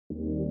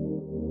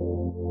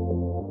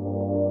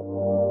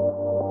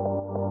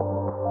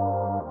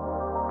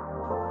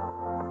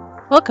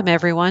Welcome,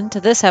 everyone, to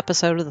this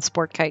episode of the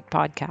Sport Kite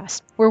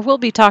Podcast, where we'll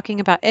be talking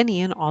about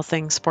any and all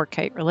things sport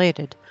kite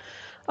related.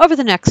 Over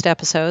the next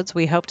episodes,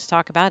 we hope to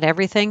talk about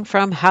everything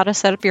from how to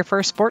set up your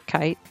first sport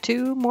kite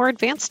to more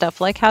advanced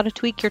stuff like how to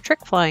tweak your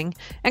trick flying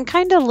and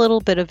kind of a little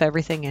bit of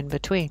everything in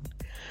between.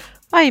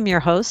 I am your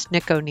host,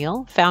 Nick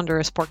O'Neill, founder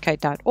of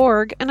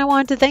SportKite.org, and I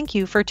wanted to thank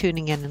you for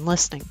tuning in and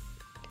listening.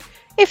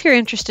 If you're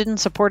interested in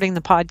supporting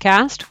the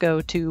podcast,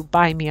 go to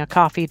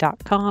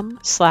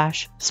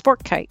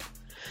buymeacoffee.com/sportkite.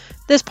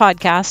 This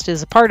podcast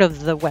is a part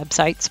of the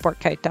website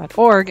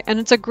sportkite.org, and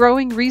it's a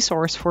growing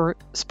resource for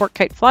sport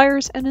kite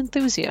flyers and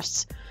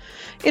enthusiasts.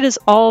 It is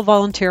all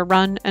volunteer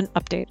run and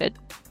updated,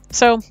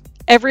 so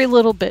every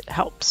little bit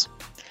helps.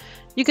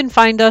 You can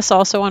find us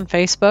also on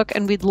Facebook,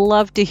 and we'd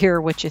love to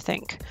hear what you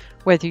think,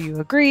 whether you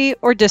agree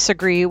or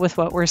disagree with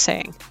what we're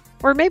saying,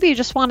 or maybe you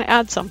just want to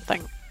add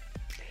something.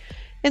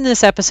 In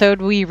this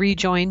episode, we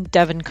rejoin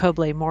Devin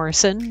Cobley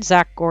Morrison,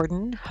 Zach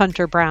Gordon,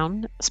 Hunter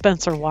Brown,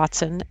 Spencer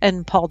Watson,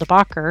 and Paul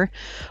DeBacher,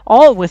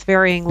 all with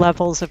varying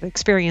levels of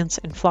experience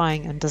in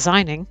flying and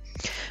designing.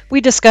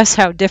 We discuss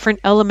how different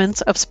elements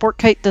of sport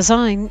kite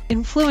design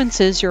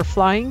influences your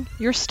flying,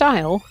 your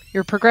style,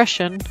 your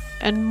progression,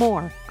 and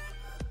more.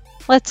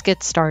 Let's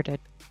get started.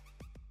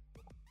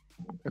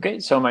 Okay,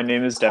 so my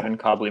name is Devin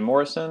Cobley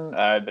Morrison.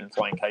 I've been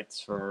flying kites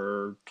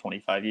for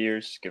 25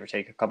 years, give or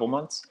take a couple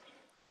months.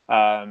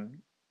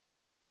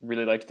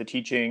 Really liked the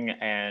teaching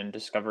and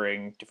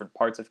discovering different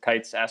parts of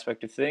kites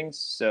aspect of things.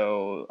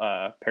 So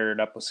paired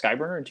up with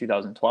Skyburner in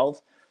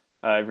 2012.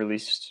 I've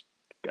released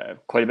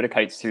quite a bit of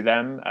kites through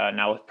them,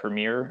 now with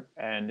Premier,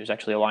 and there's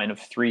actually a line of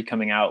 3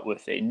 coming out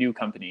with a new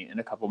company in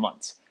a couple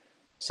months.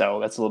 So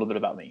that's a little bit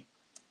about me.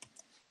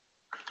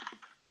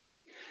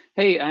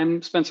 Hey,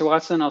 I'm Spencer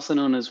Watson, also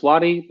known as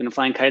Waddy. Been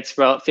flying kites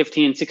for about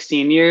 15,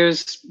 16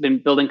 years. Been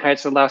building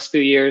kites for the last few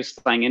years,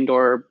 flying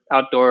indoor,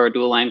 outdoor,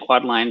 dual line,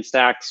 quad line,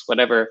 stacks,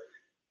 whatever.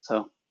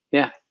 So,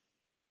 yeah.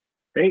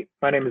 Hey,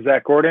 my name is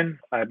Zach Gordon.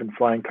 I've been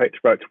flying kites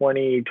for about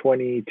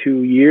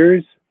 22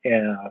 years,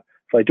 and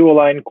fly dual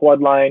line, quad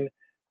line,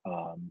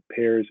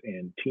 pairs,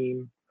 and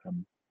team.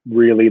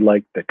 Really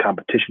like the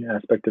competition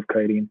aspect of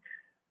kiting,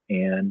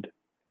 and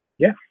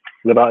yeah,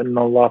 live out in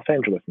Los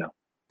Angeles now.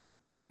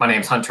 My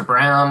name's Hunter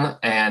Brown,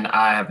 and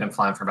I have been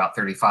flying for about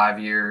 35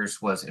 years,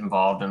 was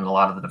involved in a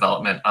lot of the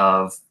development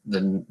of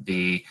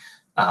the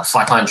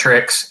slackline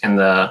tricks in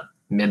the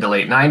mid to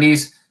late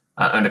 90s.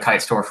 Owned a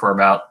kite store for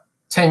about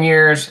 10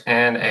 years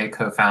and a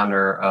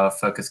co-founder of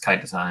Focus Kite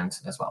Designs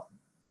as well.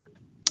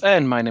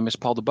 And my name is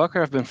Paul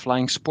DeBacher. I've been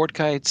flying sport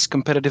kites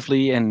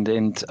competitively and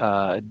in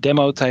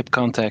demo type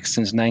context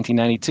since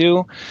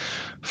 1992.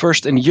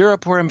 First in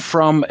Europe, where I'm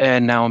from,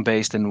 and now I'm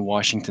based in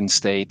Washington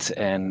State.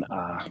 And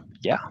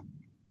yeah.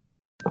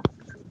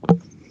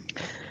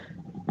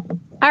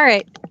 All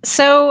right.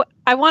 So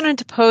I wanted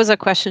to pose a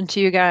question to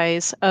you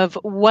guys of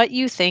what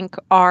you think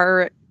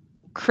are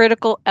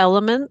critical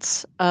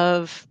elements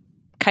of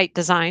kite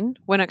design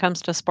when it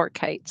comes to sport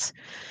kites.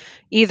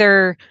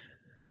 Either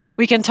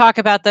we can talk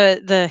about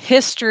the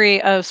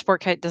history of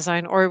sport kite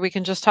design, or we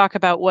can just talk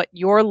about what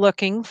you're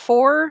looking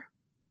for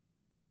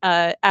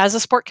as a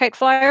sport kite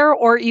flyer,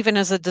 or even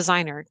as a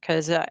designer,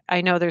 because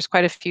I know there's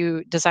quite a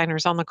few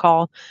designers on the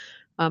call.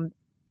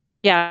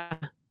 Yeah.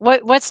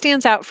 What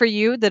stands out for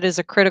you that is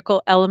a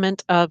critical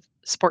element of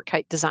sport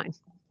kite design?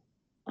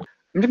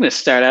 I'm just going to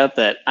start out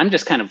that I'm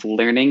just kind of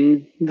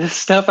learning this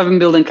stuff. I've been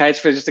building kites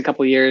for just a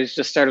couple of years,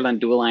 just started on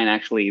dual line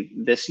actually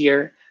this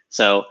year.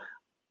 So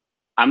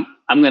I'm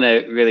going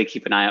to really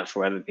keep an eye out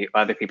for what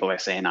other people are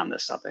saying on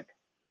this topic.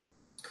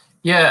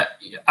 Yeah,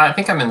 I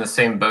think I'm in the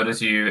same boat as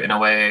you in a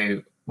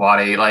way,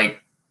 Waddy.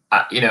 Like,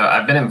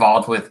 I've been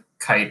involved with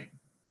kite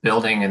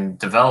building and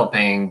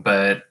developing,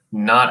 but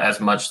not as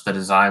much the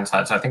design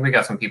side. So I think we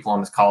got some people on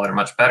this call that are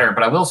much better,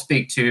 but I will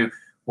speak to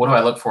what do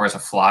I look for as a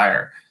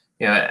flyer.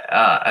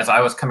 As I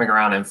was coming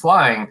around and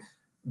flying,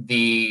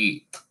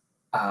 it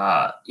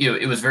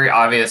was very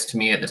obvious to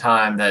me at the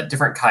time that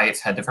different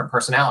kites had different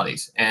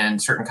personalities, and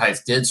certain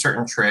kites did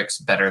certain tricks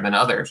better than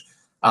others.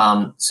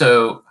 Learning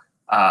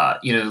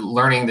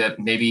that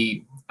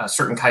maybe a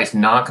certain kite's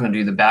not going to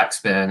do the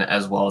backspin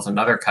as well as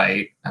another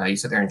kite. You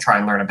sit there and try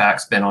and learn a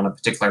backspin on a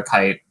particular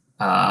kite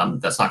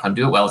that's not going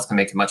to do it well. It's going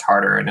to make it much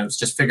harder. And it was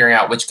just figuring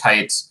out which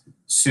kites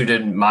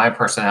suited my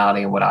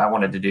personality and what I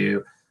wanted to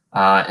do.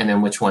 And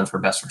then which ones were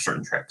best for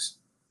certain tricks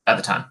at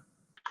the time.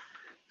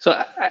 So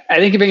I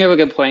think you bring up a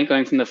good point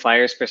going from the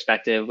flyer's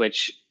perspective,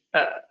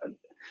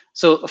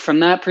 so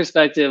from that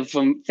perspective,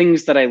 from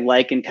things that I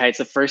like in kites,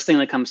 the first thing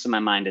that comes to my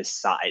mind is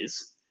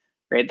size,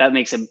 right? That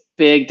makes a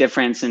big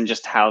difference in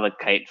just how the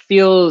kite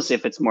feels.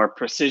 If it's more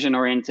precision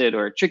oriented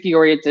or tricky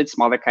oriented,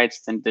 smaller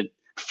kites tend to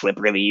flip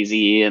really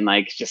easy and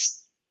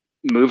just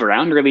move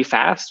around really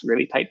fast,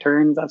 really tight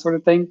turns, that sort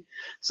of thing.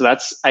 So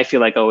that's, I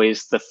feel like,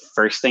 always the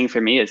first thing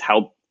for me is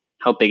how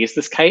big is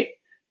this kite?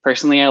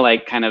 Personally, I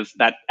like kind of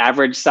that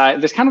average size.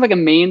 There's kind of like a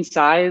main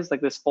size, like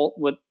this full,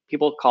 what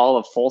people call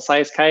a full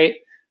size kite.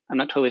 I'm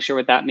not totally sure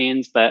what that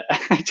means, but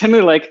I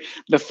generally like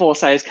the full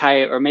size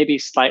kite or maybe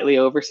slightly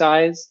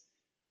oversized.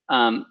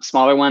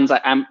 Smaller ones,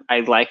 I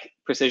like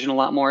precision a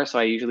lot more, so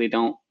I usually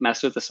don't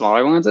mess with the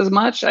smaller ones as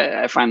much.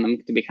 I find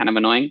them to be kind of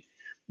annoying.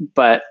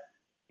 But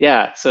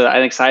yeah, so I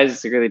think size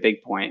is a really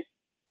big point.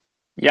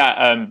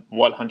 Yeah,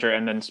 what Hunter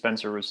and then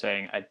Spencer was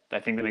saying, I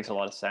think that makes a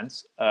lot of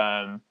sense.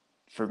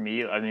 For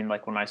me, I mean,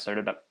 like when I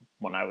started up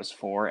when I was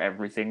 4,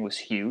 everything was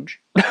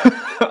huge,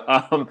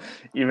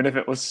 even if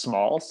it was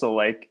small. So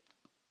like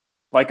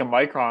a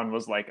micron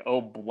was like,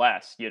 oh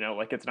bless, you know,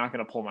 like it's not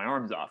going to pull my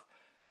arms off.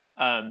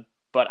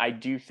 But I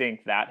do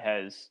think that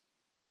has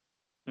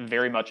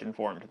very much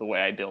informed the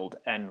way I build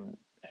and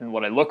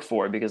what I look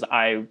for, because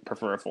I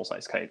prefer a full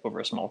size kite over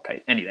a small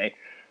kite any day.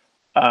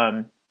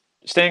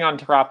 Staying on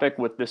topic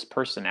with this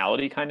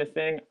personality kind of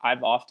thing, I've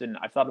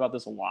thought about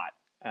this a lot.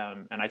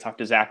 And I talked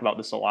to Zach about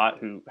this a lot,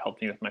 who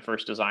helped me with my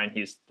first design.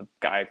 He's the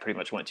guy I pretty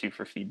much went to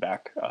for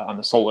feedback on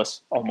the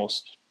Solus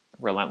almost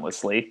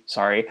relentlessly.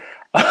 Sorry.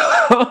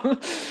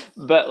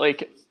 But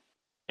like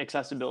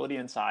accessibility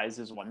and size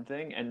is one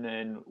thing. And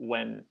then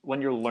when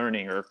you're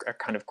learning or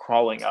kind of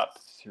crawling up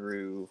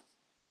through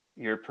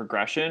your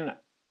progression,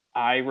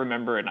 I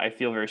remember, and I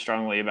feel very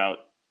strongly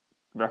about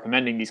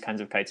recommending these kinds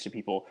of kites to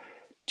people,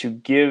 to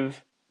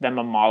give them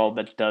a model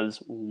that does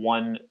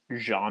one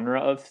genre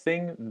of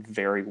thing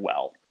very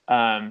well.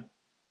 On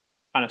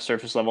a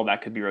surface level,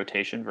 that could be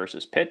rotation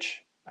versus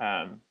pitch.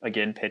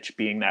 Again, pitch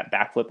being that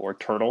backflip or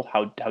turtle.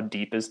 How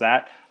deep is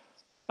that?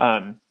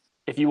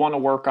 If you want to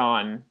work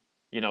on,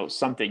 you know,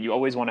 something, you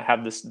always want to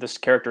have this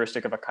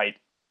characteristic of a kite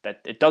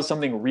that it does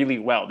something really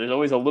well. There's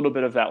always a little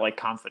bit of that like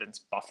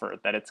confidence buffer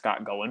that it's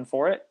got going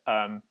for it.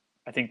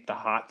 I think the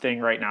hot thing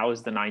right now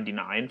is the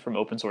 99 from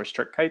Open Source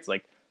Trick Kites.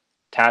 Like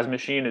Taz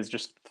Machine is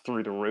just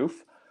through the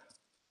roof.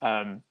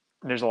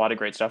 There's a lot of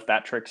great stuff.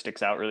 That trick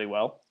sticks out really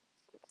well.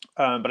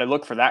 But I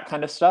look for that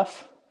kind of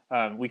stuff.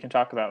 We can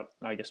talk about,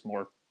 I guess,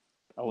 more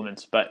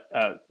elements, but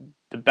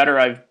the better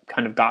I've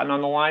kind of gotten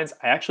on the lines,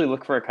 I actually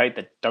look for a kite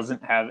that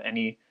doesn't have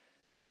any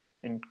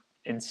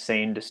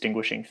insane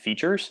distinguishing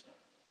features.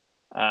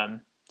 So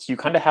you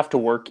kind of have to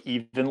work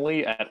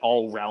evenly at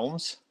all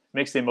realms. It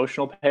makes the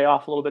emotional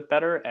payoff a little bit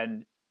better.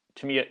 And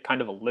to me, it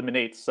kind of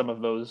eliminates some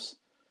of those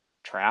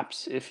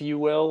traps, if you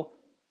will,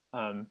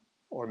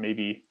 or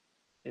maybe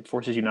it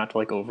forces you not to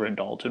like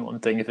overindulge in one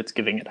thing if it's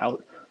giving it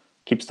out.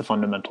 Keeps the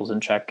fundamentals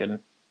in check and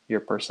your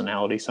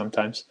personality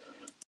sometimes.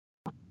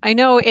 I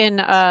know in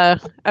a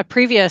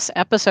previous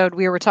episode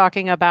we were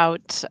talking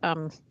about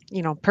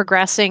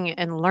progressing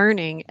and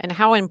learning, and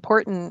how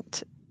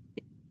important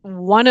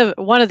one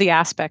of the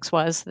aspects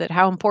was that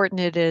how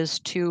important it is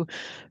to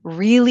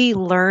really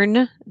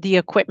learn the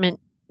equipment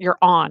you're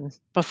on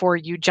before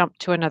you jump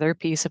to another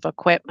piece of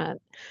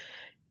equipment.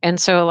 And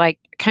so like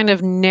kind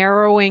of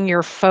narrowing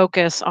your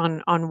focus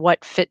on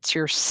what fits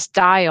your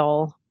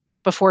style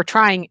before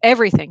trying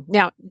everything.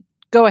 Now,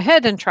 go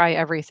ahead and try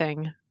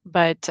everything,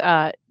 but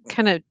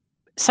kind of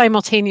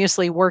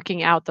simultaneously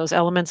working out those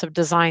elements of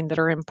design that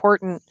are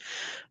important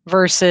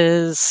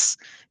versus,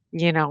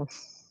 kind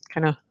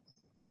of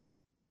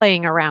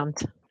playing around.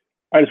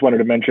 I just wanted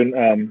to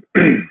mention,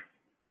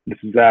 this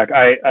is Zach.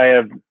 I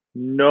have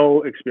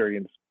no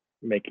experience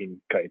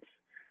making kites.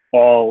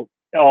 All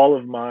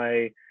of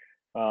my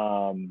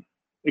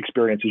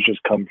experiences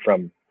just come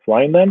from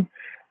flying them.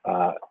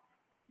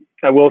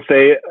 I will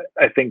say,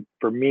 I think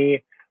for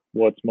me,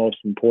 what's most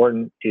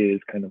important is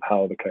kind of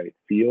how the kite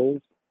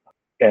feels.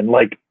 And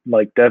like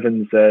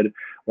Devin said,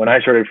 when I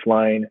started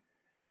flying,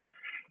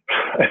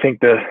 I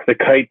think the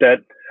kite that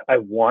I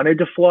wanted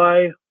to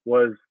fly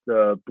was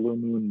the Blue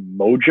Moon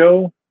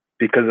Mojo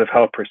because of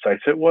how precise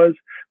it was,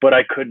 but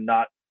I could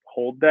not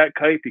hold that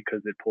kite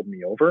because it pulled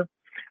me over.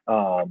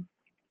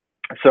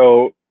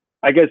 So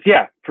I guess,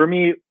 yeah, for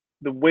me,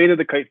 the way that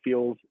the kite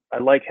feels, I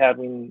like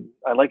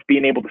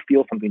being able to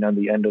feel something on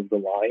the end of the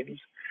lines.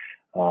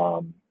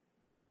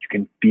 You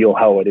can feel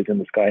how it is in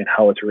the sky and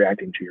how it's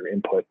reacting to your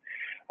input.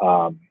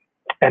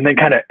 And then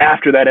kind of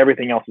after that,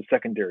 everything else is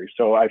secondary.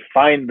 So I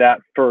find that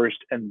first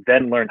and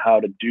then learn how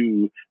to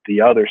do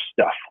the other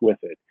stuff with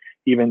it,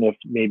 even if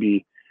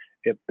maybe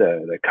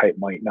the kite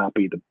might not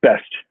be the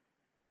best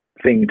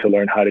thing to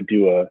learn how to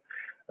do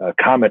a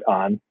Comet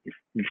on.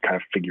 You kind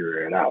of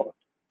figure it out.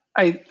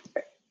 I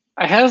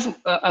have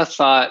a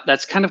thought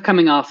that's kind of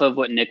coming off of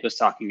what Nick was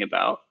talking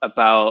about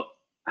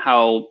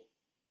how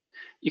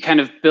you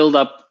kind of build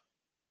up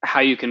how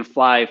you can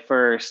fly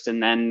first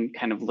and then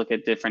kind of look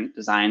at different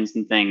designs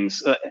and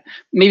things.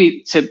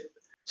 Maybe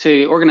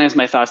to organize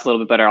my thoughts a little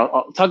bit better,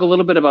 I'll talk a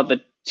little bit about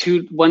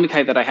one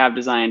kite that I have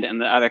designed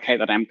and the other kite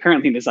that I'm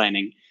currently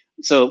designing.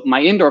 So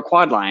my indoor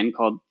quad line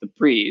called the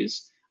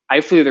Breeze, I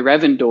flew the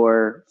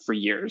Revendor for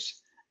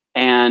years,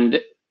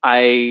 and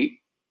I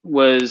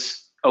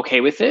was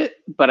okay with it,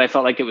 but I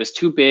felt like it was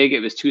too big, it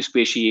was too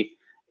squishy.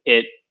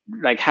 It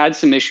like had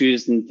some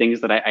issues and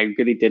things that I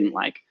really didn't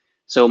like.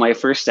 So my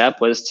first step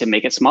was to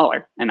make it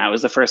smaller, and that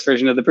was the first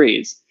version of the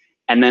Breeze.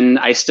 And then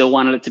I still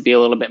wanted it to be a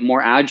little bit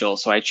more agile.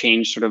 So I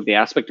changed sort of the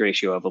aspect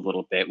ratio of a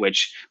little bit,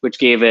 which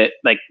gave it,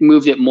 like,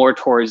 moved it more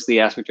towards the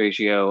aspect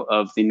ratio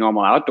of the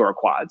normal outdoor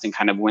quads and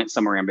kind of went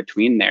somewhere in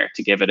between there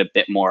to give it a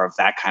bit more of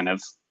that kind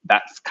of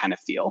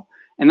feel.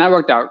 And that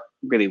worked out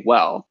really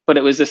well. But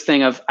it was this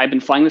thing of, I've been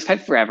flying this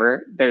kite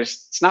forever.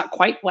 It's not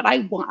quite what I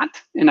want.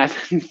 And I've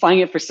been flying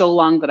it for so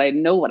long that I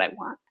know what I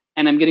want.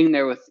 And I'm getting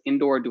there with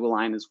indoor dual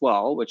line as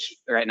well, which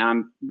right now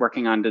I'm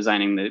working on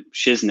designing the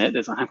Shiznit,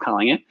 is what I'm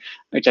calling it,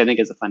 which I think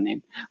is a fun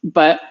name.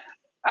 But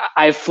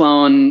I've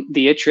flown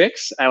the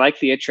Atrix. I like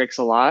the Atrix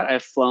a lot.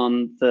 I've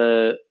flown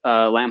the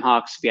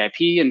Lamhawks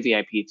VIP and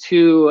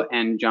VIP2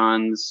 and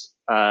John's,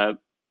 why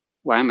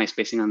am I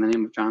spacing on the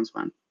name of John's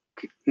one?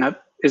 No,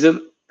 is it,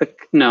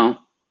 no,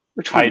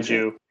 which one?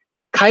 Kaiju.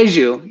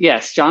 Kaiju,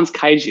 yes, John's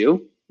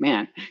Kaiju,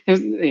 man,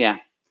 yeah.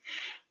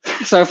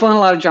 So I've flown a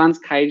lot of John's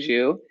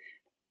Kaiju.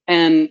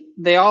 And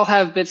they all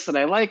have bits that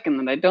I like and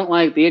that I don't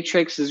like. The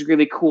Atrix is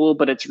really cool,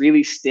 but it's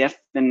really stiff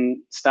and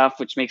stuff,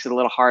 which makes it a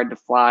little hard to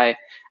fly.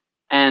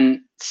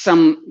 And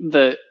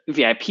the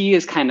VIP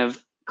is kind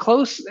of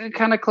close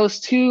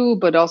too,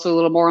 but also a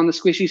little more on the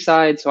squishy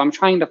side. So I'm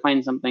trying to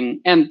find something,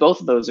 and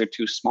both of those are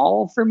too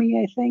small for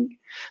me, I think.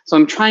 So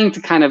I'm trying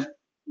to kind of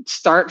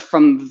start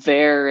from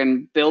there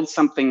and build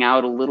something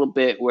out a little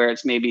bit where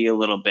it's maybe a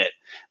little bit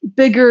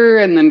bigger,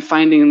 and then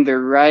finding the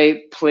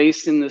right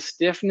place in the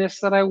stiffness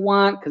that I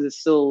want, because it's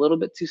still a little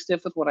bit too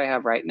stiff with what I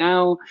have right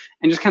now,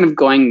 and just kind of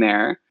going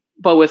there.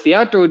 But with the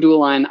outdoor dual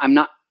line, I'm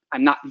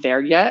not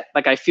there yet.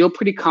 Like, I feel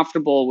pretty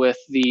comfortable with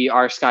the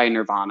R-Sky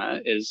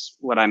Nirvana is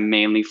what I'm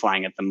mainly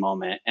flying at the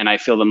moment. And I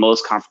feel the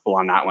most comfortable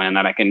on that one, and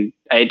that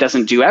it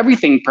doesn't do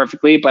everything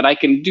perfectly, but I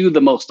can do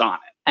the most on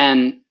it.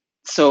 And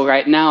so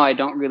right now, I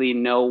don't really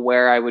know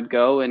where I would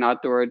go in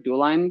outdoor dual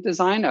line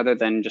design, other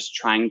than just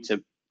trying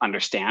to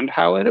understand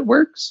how it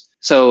works.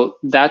 So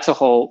that's a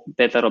whole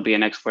bit that'll be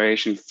an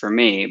exploration for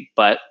me.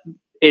 But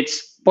it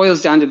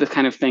boils down to the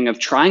kind of thing of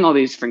trying all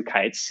these different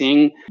kites,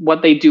 seeing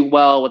what they do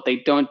well, what they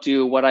don't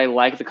do, what I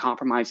like the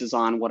compromises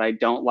on, what I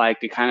don't like,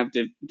 to kind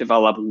of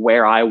develop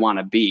where I want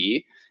to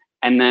be.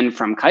 And then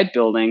from kite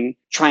building,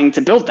 trying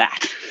to build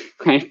that,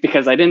 right?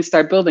 Because I didn't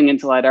start building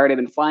until I'd already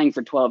been flying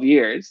for 12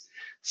 years.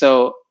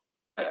 So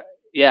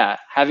yeah,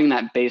 having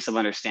that base of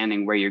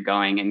understanding where you're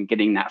going and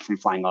getting that from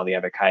flying all the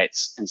other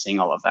kites and seeing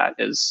all of that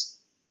is,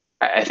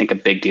 I think, a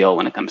big deal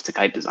when it comes to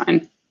kite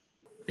design.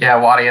 Yeah,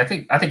 Waddy, I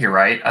think you're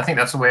right. I think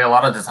that's the way a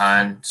lot of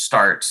design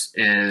starts,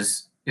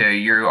 is, you know,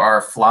 you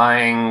are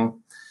flying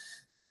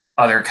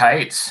other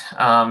kites,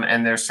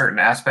 and there's certain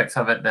aspects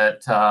of it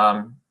that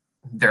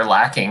they're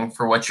lacking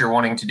for what you're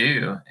wanting to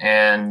do.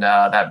 And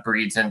that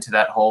breeds into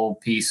that whole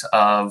piece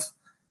of,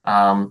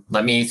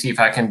 let me see if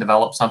I can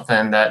develop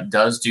something that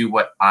does do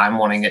what I'm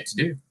wanting it to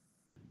do.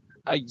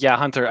 Yeah,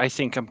 Hunter, I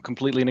think I'm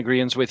completely in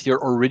agreement with your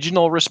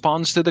original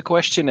response to the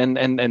question,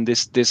 and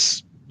this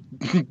this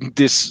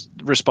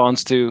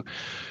response to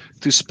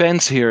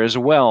Spence here as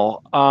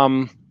well.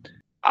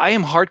 I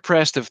am hard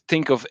pressed to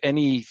think of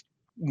any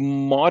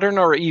modern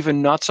or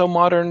even not so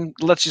modern,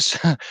 let's just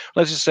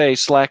say,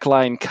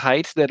 slackline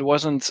kite that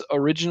wasn't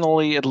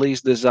originally at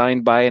least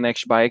designed by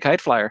a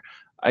kite flyer.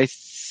 I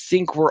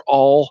think we're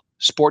all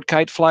sport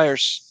kite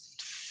flyers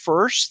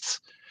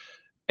first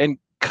and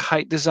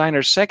kite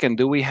designers second.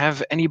 Do we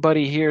have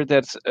anybody here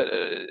that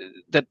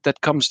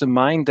comes to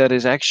mind that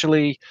is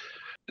actually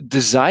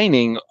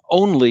designing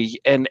only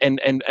and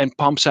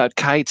pumps out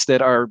kites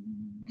that are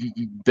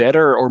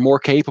better or more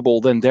capable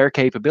than their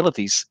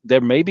capabilities?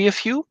 There may be a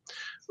few,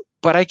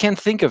 but I can't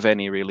think of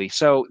any really.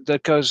 So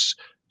that goes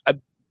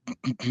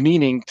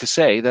meaning to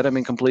say that I'm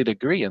in complete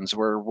agreement.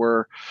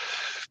 We're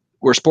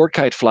sport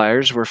kite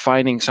flyers. We're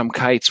finding some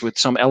kites with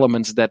some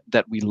elements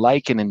that we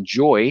like and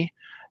enjoy,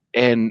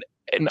 and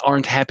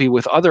aren't happy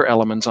with other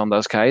elements on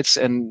those kites,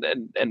 and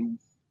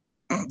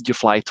you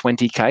fly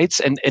 20 kites,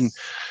 and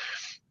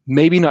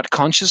maybe not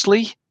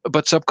consciously,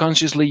 but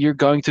subconsciously you're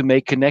going to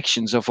make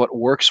connections of what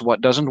works,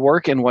 what doesn't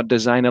work, and what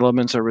design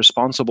elements are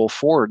responsible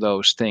for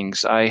those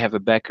things. I have a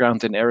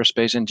background in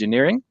aerospace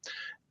engineering,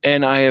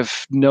 and I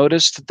have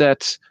noticed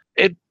that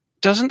it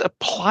doesn't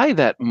apply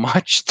that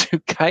much to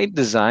kite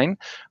design,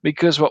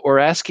 because what we're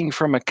asking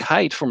from a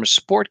kite, from a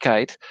sport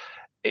kite,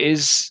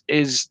 is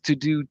to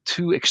do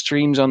two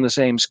extremes on the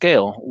same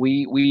scale.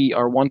 We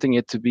are wanting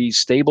it to be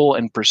stable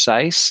and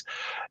precise,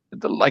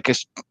 like a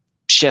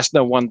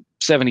Cessna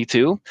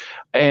 172,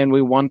 and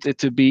we want it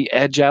to be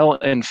agile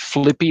and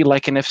flippy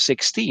like an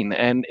F-16.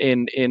 And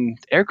in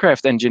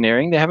aircraft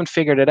engineering, they haven't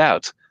figured it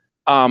out,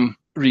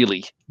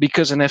 really,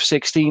 because an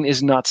F-16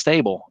 is not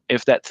stable.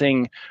 If that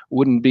thing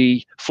wouldn't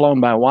be flown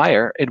by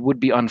wire, it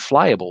would be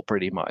unflyable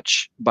pretty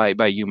much by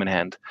human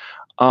hand.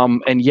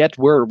 And yet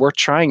we're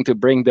trying to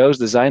bring those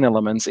design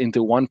elements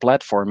into one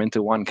platform,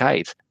 into one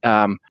kite.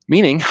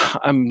 Meaning,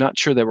 I'm not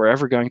sure that we're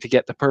ever going to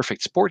get the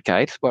perfect sport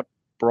kite, but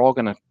we're all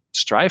going to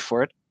strive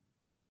for it.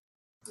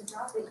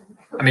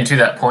 I mean, to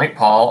that point,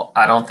 Paul,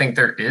 I don't think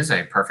there is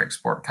a perfect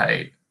sport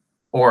kite.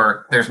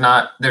 or there's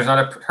not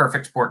a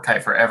perfect sport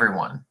kite for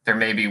everyone. There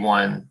may be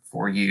one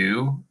for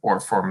you or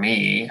for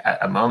me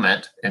at a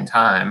moment in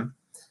time,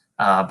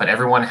 but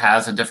everyone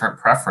has a different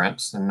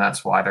preference, and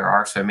that's why there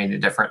are so many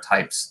different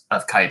types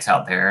of kites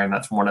out there. And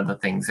that's one of the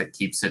things that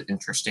keeps it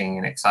interesting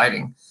and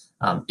exciting,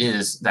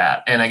 is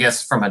that. And I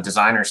guess from a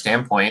designer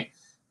standpoint,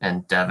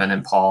 and Devin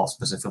and Paul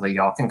specifically,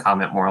 y'all can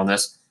comment more on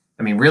this.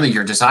 I mean, really,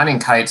 you're designing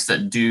kites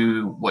that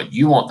do what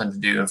you want them to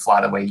do and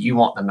fly the way you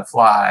want them to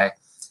fly.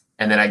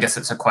 And then I guess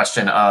it's a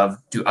question of,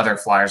 do other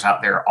flyers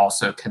out there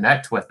also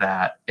connect with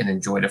that and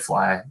enjoy to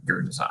fly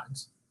your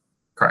designs?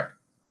 Correct.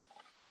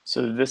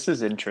 So this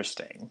is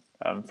interesting,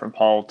 from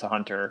Paul to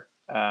Hunter.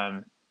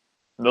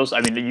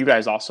 You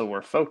guys also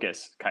were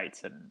Focus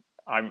kites, and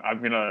I'm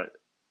gonna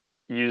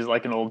use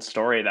like an old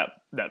story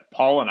that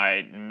Paul and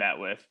I met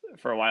with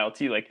for a while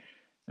too. Like,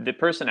 the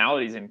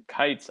personalities in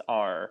kites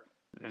are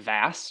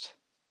vast.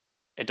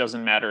 It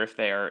doesn't matter if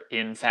they are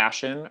in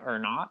fashion or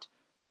not.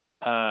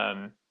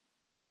 And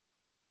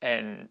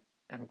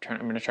I'm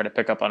going to try to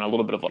pick up on a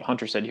little bit of what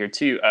Hunter said here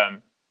too.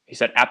 He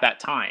said at that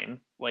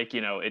time, like,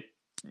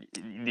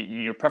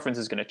 your preference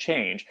is going to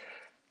change,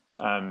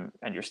 and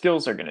your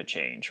skills are going to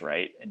change,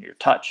 right? And your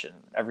touch and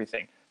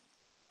everything.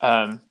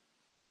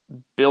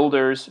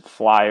 Builders,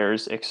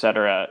 flyers,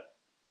 etc.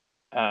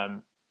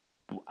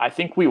 I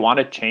think we want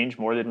to change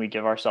more than we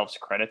give ourselves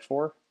credit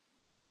for,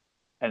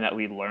 and that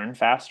we learn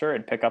faster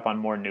and pick up on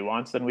more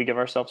nuance than we give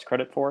ourselves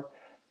credit for.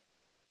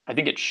 I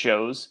think it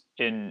shows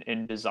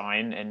in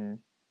design and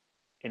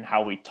in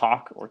how we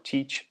talk or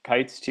teach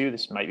kites too.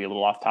 This might be a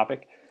little off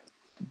topic,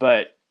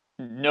 but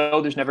no,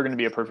 there's never going to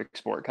be a perfect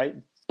sport kite,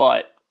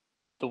 but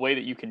the way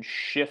that you can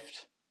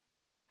shift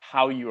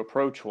how you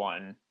approach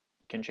one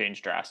can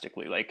change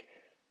drastically. Like,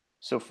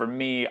 so for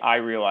me, I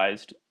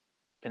realized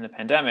in the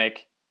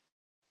pandemic,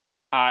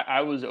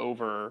 I was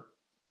over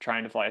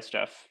trying to fly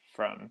stuff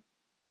from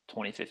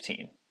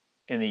 2015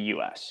 in the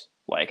US.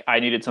 Like, I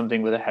needed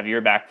something with a heavier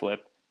backflip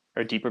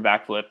or deeper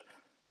backflip.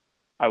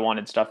 I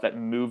wanted stuff that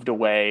moved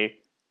away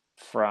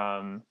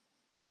from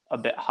a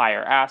bit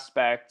higher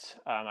aspect.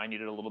 I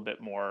needed a little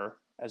bit more,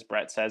 as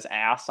Brett says,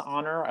 ass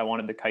honor. I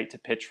wanted the kite to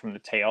pitch from the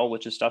tail,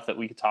 which is stuff that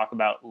we could talk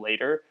about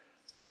later.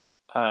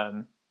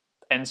 And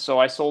so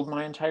I sold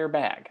my entire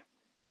bag.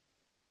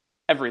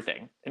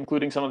 Everything,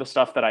 including some of the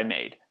stuff that I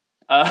made.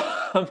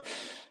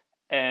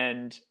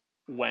 And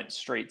went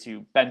straight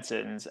to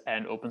Benson's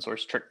and open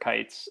source trick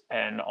kites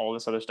and all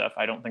this other stuff.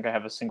 I don't think I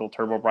have a single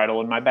turbo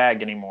bridle in my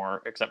bag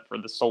anymore, except for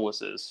the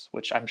Soluses,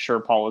 which I'm sure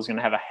Paul is going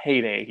to have a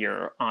heyday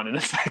here on in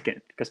a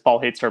second, because Paul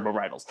hates turbo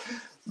bridles.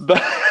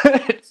 But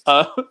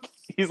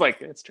he's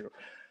like, it's true.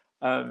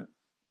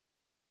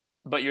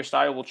 But your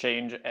style will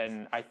change,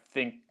 and I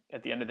think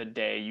at the end of the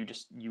day,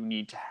 you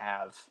need to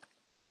have,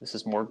 this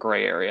is more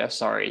gray area,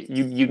 sorry.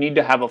 You need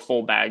to have a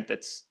full bag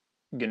that's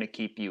going to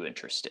keep you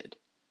interested.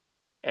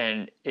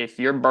 And if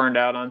you're burned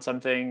out on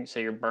something,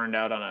 say you're burned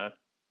out on a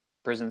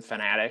Prism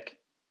Fanatic,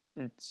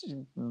 it's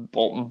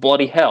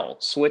bloody hell.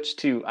 Switch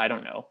to, I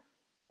don't know,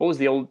 what was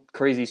the old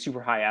crazy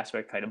super high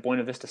aspect kite, a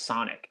Buena Vista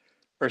Sonic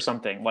or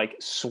something. Like,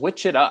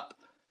 switch it up.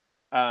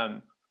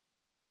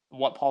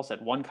 What Paul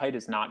said, one kite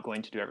is not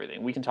going to do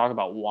everything. We can talk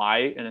about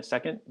why in a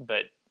second,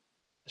 but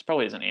this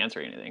probably isn't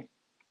answering anything.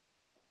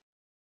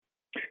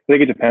 I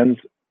think it depends,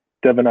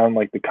 Devin, on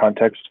like the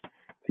context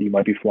that you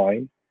might be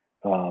flying.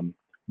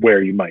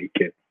 Where you might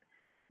get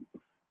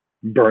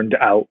burned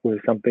out with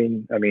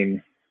something. I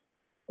mean,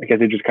 I guess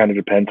it just kind of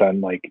depends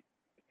on, like,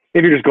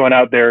 if you're just going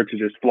out there to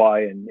just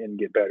fly and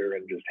get better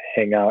and just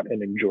hang out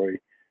and enjoy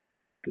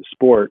the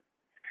sport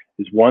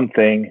is one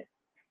thing.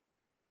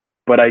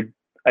 But I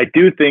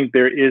do think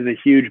there is a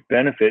huge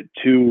benefit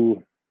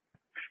to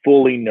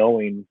fully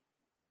knowing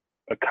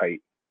a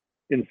kite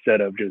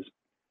instead of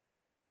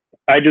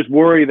I just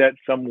worry that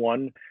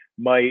someone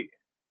might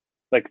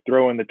like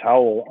throw in the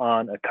towel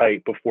on a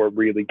kite before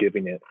really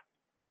giving it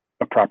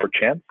a proper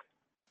chance.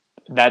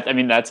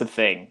 That's a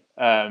thing.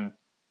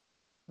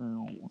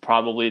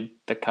 Probably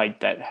the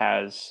kite that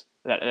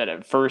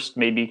at first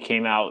maybe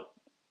came out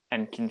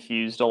and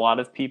confused a lot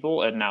of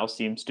people, and now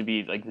seems to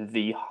be like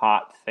the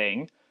hot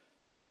thing.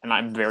 And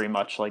I'm very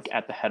much like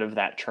at the head of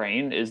that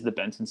train, is the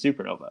Benson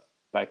Supernova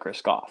by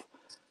Chris Goff.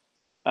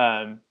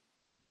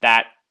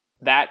 That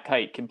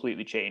kite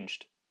completely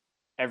changed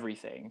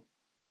everything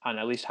on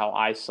at least how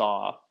I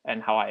saw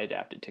and how I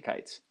adapted to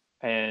kites.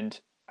 And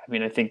I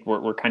mean, I think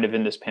we're kind of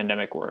in this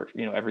pandemic where,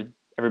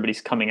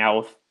 everybody's coming out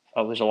with,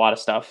 there's a lot of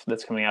stuff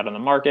that's coming out on the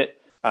market.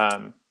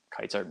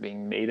 Kites aren't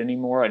being made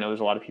anymore. I know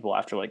there's a lot of people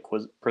after like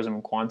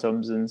Prism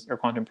Quantums or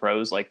Quantum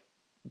Pros, like,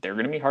 they're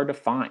going to be hard to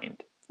find.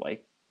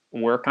 Like,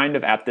 we're kind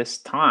of at this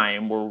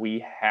time where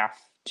we have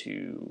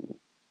to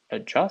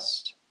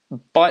adjust.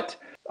 But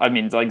I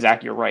mean, like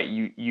Zach, you're right.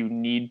 You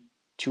need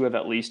to have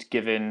at least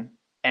given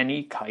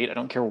any kite, I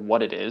don't care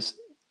what it is,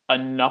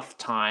 enough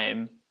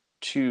time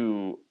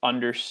to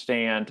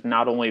understand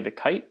not only the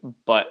kite,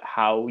 but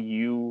how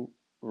you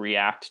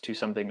react to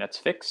something that's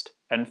fixed.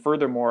 And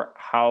furthermore,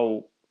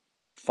 how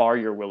far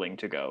you're willing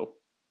to go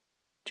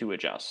to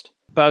adjust.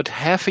 about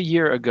half a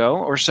year ago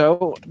or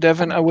so,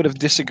 Devin, I would have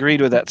disagreed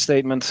with that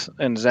statement,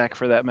 and Zach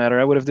for that matter,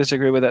 I would have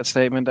disagreed with that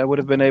statement. I would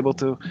have been able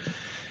to,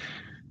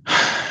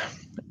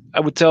 I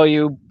would tell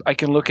you, I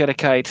can look at a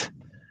kite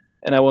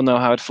and I will know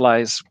how it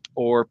flies,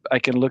 or I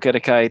can look at a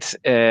kite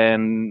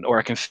or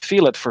I can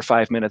feel it for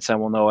 5 minutes. I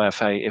will know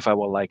if I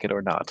will like it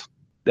or not.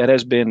 That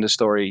has been the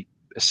story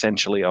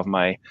essentially of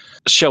my,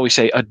 shall we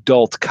say,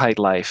 adult kite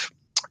life.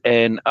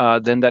 And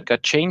then that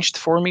got changed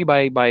for me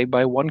by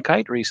one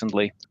kite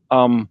recently.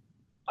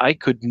 I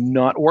could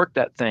not work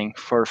that thing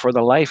for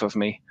the life of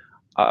me.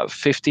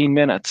 15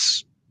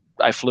 minutes.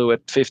 I flew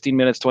it 15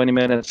 minutes, 20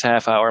 minutes,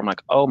 half hour. I'm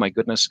like, oh my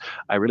goodness,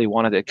 I really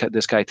wanted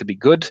this kite to be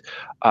good.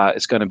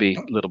 It's going to be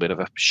a little bit of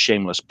a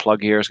shameless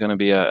plug here. It's going to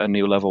be a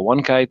new level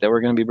 1 kite that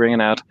we're going to be bringing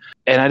out.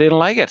 And I didn't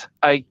like it.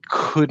 I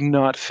could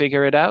not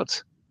figure it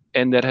out.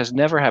 And that has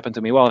never happened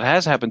to me. Well, it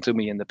has happened to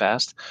me in the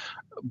past,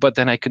 but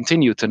then I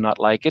continue to not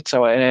like it.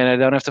 And I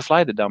don't have to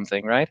fly the dumb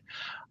thing, right?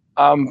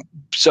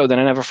 So then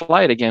I never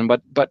fly it again.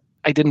 But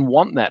I didn't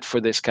want that for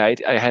this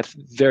kite. I had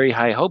very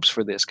high hopes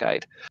for this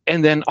kite.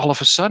 And then all of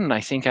a sudden,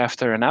 I think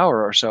after an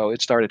hour or so,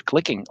 it started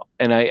clicking.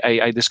 And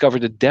I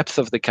discovered the depth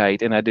of the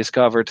kite, and I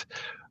discovered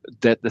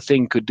that the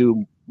thing could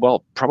do,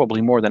 well,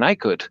 probably more than I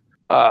could.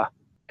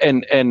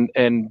 And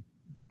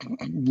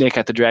Nick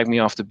had to drag me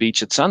off the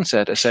beach at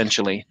sunset,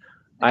 essentially.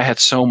 I had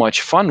so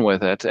much fun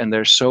with it, and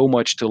there's so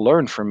much to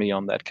learn for me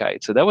on that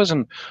kite. So that was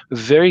a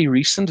very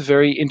recent,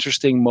 very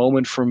interesting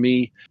moment for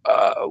me,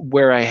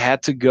 where I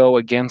had to go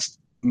against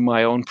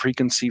my own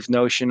preconceived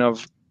notion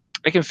of,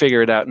 I can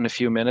figure it out in a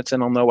few minutes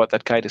and I'll know what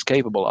that kite is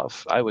capable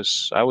of. I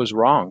was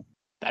wrong.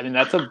 I mean,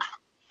 that's a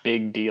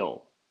big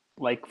deal,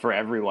 like, for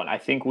everyone. I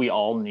think we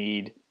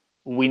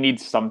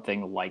need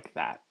something like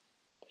that.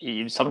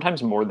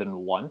 Sometimes more than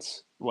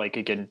once. Like,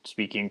 again,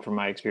 speaking from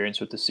my experience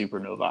with the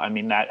Supernova, I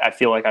mean, that I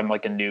feel like I'm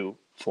like a new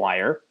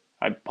flyer.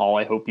 Paul,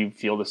 I hope you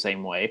feel the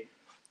same way.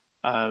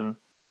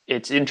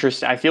 It's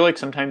interesting. I feel like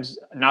sometimes,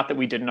 not that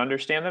we didn't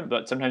understand them,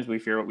 but sometimes we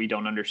fear what we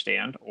don't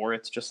understand, or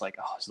it's just like,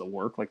 oh, is the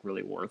work like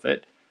really worth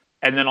it?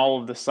 And then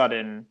all of a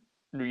sudden,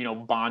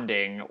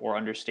 bonding or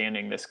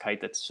understanding this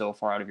kite that's so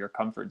far out of your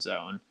comfort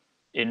zone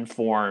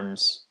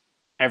informs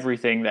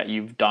everything that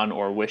you've done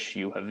or wish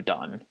you have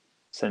done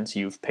since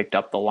you've picked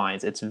up the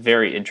lines. It's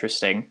very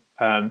interesting.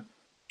 Which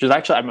is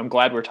actually, I'm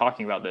glad we're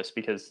talking about this,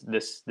 because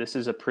this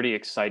is a pretty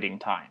exciting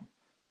time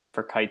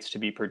for kites to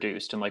be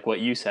produced. And like what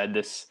you said,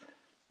 this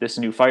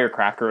new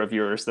firecracker of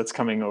yours that's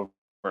coming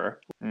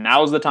over,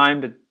 now's the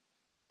time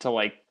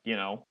to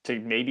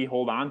maybe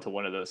hold on to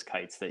one of those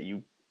kites that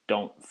you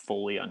don't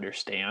fully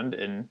understand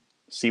and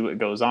see what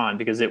goes on,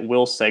 because it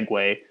will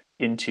segue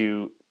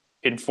into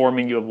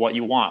informing you of what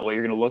you want, what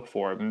you're going to look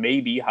for,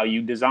 maybe how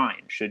you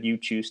design, should you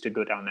choose to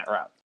go down that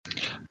route.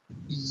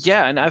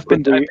 Yeah, and I've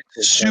been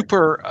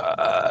super.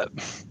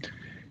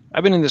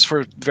 I've been in this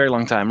for a very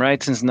long time,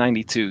 right? Since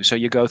 '92. So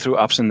you go through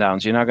ups and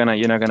downs. You're not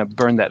gonna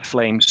burn that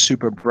flame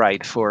super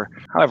bright for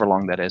however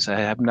long that is.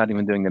 I'm not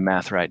even doing the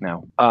math right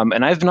now.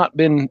 And I've not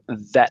been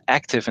that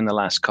active in the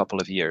last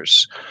couple of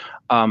years.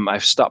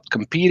 I've stopped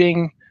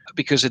competing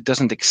because it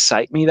doesn't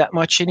excite me that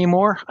much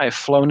anymore. I've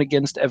flown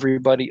against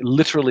everybody,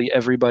 literally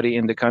everybody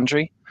in the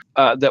country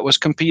that was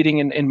competing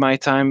in my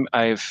time.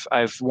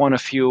 I've won a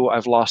few,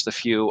 I've lost a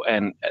few,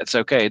 and it's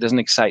okay. It doesn't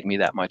excite me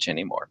that much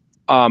anymore.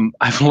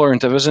 I've learned,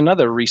 there was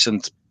another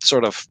recent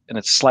sort of, and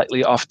it's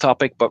slightly off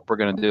topic, but we're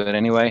going to do it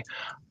anyway.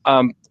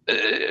 A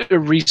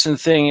recent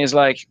thing is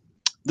like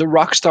the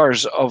rock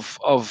stars of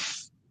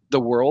the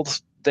world,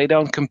 they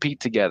don't compete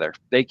together.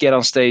 They get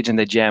on stage and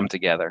they jam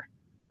together.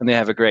 And they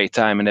have a great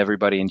time, and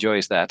everybody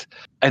enjoys that.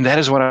 And that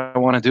is what I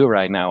want to do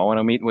right now. I want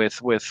to meet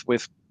with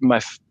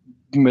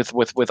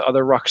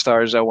other rock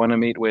stars. I want to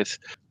meet with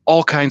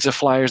all kinds of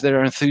flyers that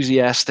are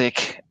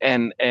enthusiastic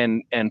and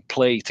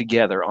play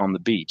together on the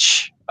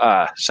beach.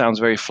 Sounds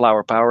very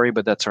flower powery,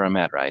 but that's where I'm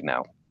at right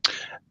now.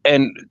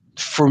 And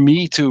for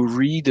me to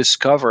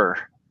rediscover,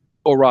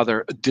 or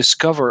rather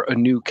discover a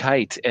new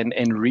kite and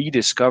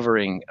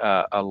rediscovering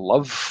a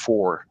love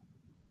for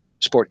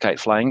sport kite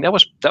flying, that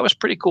was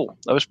pretty cool.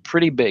 That was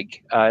pretty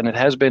big, and it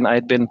has been.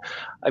 I've been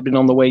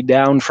on the way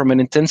down from an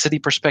intensity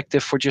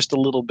perspective for just a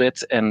little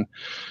bit, and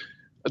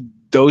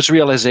those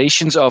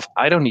realizations of,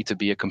 I don't need to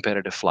be a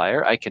competitive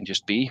flyer. I can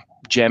just be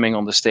jamming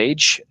on the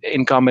stage,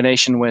 in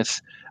combination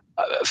with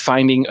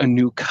finding a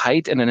new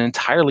kite and an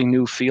entirely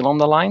new feel on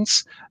the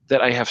lines,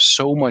 that I have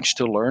so much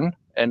to learn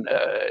and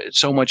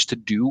so much to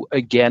do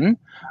again.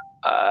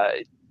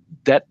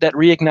 That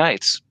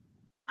reignites.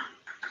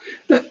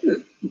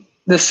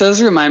 This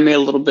does remind me a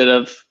little bit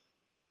of,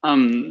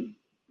 when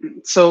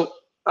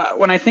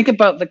I think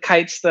about the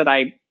kites that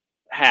I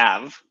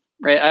have,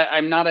 right?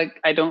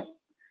 I don't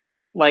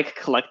like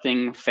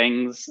collecting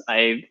things.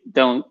 I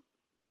don't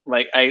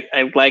like,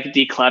 I like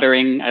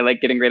decluttering. I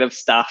like getting rid of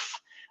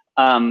stuff.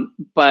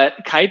 But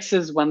kites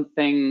is one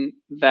thing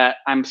that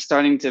I'm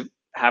starting to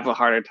have a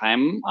harder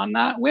time on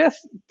that with,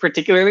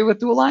 particularly with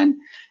dual line.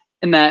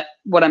 And that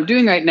what I'm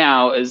doing right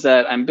now is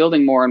that I'm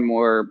building more and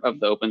more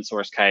of the open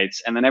source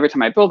kites. And then every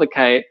time I build a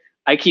kite,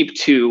 I keep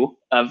 2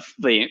 of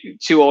the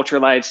 2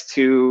 ultralights,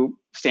 2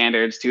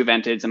 standards, 2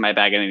 venteds in my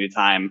bag at any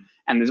time.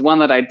 And there's one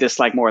that I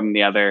dislike more than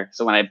the other.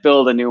 So when I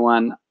build a new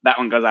one, that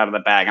one goes out of the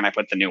bag and I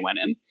put the new one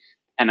in.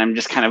 And I'm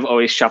just kind of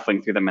always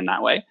shuffling through them in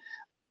that way.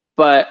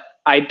 But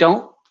I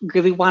don't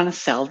really want to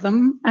sell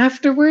them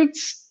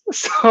afterwards.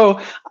 So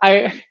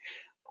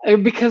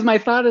because my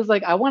thought is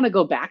like, I want to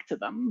go back to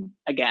them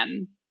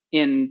again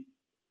in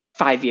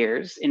 5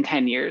 years, in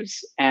 10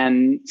 years,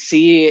 and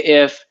see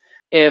if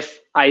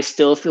I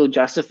still feel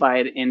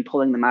justified in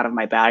pulling them out of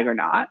my bag or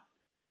not.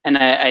 And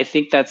I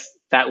think that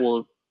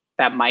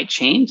might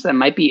change. That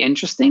might be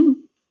interesting.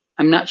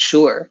 I'm not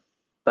sure,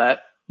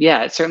 but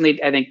yeah, it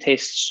certainly, I think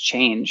tastes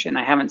change, and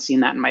I haven't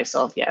seen that in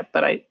myself yet,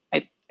 but I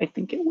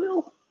think it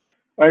will.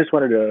 I just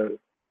wanted to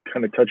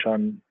kind of touch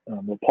on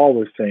what Paul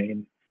was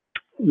saying.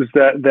 Was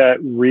that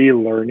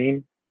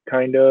relearning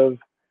kind of,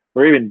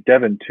 or even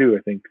Devin too,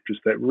 I think,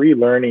 just that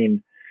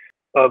relearning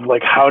of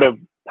like how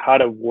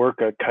to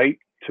work a kite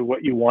to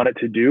what you want it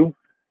to do,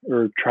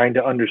 or trying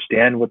to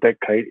understand what that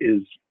kite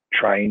is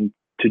trying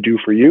to do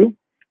for you.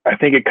 I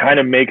think it kind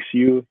of makes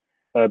you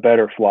a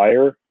better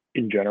flyer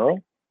in general.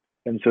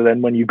 And so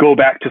then when you go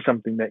back to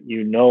something that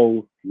you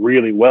know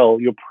really well,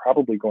 you're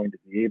probably going to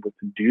be able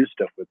to do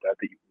stuff with that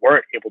you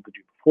weren't able to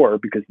do before,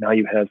 because now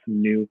you have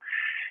some new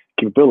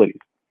capabilities.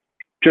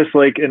 Just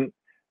like, and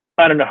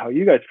I don't know how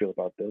you guys feel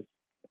about this,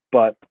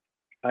 but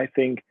I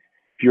think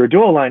if you're a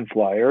dual line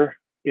flyer,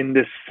 in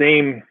this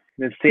same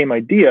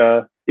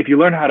idea, if you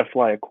learn how to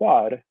fly a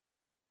quad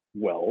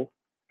well,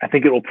 I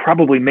think it will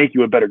probably make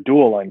you a better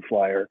dual line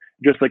flyer.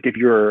 Just like if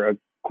you're a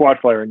quad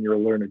flyer and you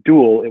learn a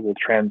dual, it will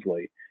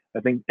translate. I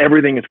think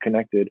everything is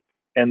connected,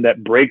 and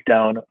that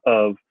breakdown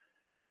of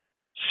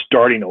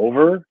starting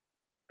over,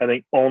 I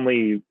think,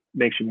 only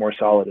makes you more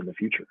solid in the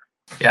future.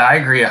 Yeah, I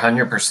agree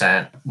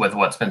 100% with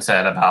what's been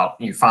said about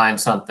you find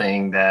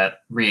something that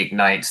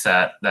reignites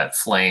that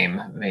flame.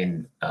 I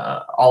mean,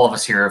 all of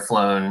us here have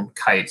flown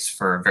kites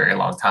for a very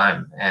long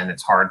time, and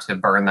it's hard to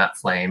burn that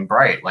flame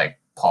bright, like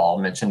Paul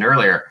mentioned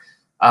earlier.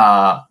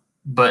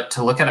 But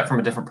to look at it from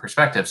a different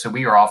perspective, so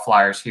we are all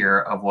flyers here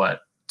of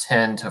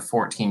 10 to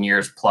 14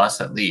 years plus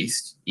at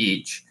least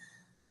each.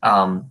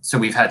 So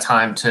we've had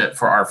time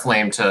for our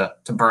flame to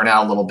burn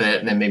out a little bit,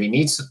 and then maybe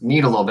need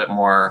a little bit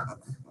more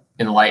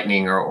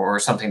enlightening or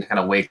something to kind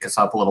of wake us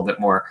up a little bit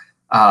more.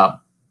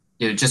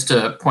 Just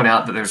to point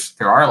out that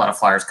there are a lot of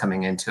flyers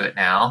coming into it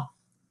now.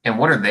 And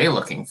what are they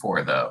looking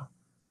for though?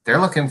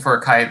 They're looking for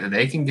a kite that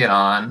they can get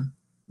on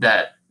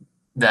that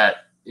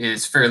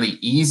is fairly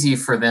easy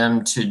for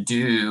them to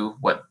do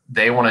what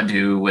they want to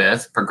do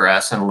with,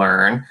 progress and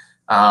learn,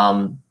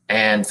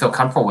 and feel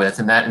comfortable with.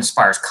 And that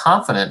inspires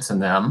confidence in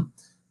them,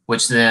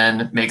 which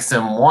then makes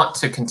them want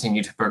to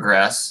continue to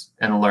progress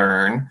and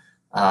learn,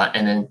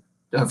 and then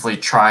hopefully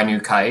try new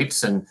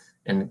kites and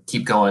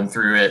keep going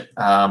through it.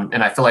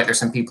 And I feel like there's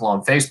some people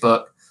on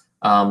Facebook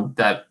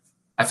that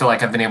I feel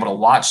like I've been able to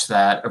watch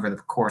that over the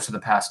course of the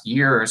past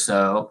year or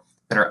so,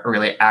 that are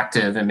really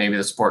active in maybe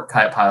the Sport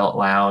Kite Pilot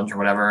Lounge or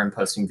whatever, and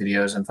posting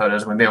videos and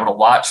photos. And we've been able to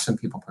watch some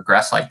people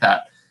progress like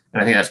that.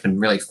 And I think that's been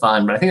really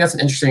fun. But I think that's an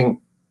interesting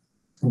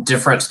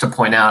difference to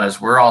point out, is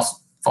we're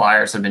all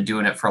flyers have been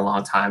doing it for a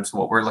long time. So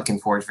what we're looking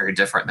for is very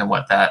different than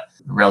what that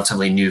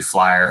relatively new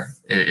flyer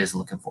is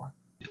looking for.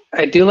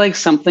 I do like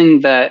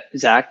something that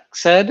Zach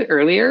said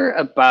earlier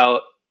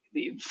about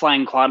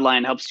flying quad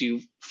line helps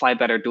you fly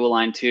better dual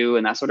line too,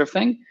 and that sort of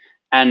thing.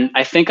 And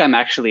I think I'm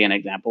actually an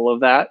example of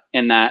that,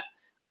 in that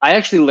I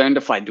actually learned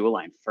to fly dual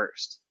line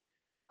first.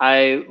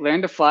 I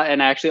learned to fly,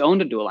 and I actually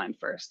owned a dual line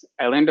first.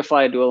 I learned to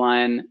fly a dual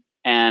line,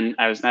 and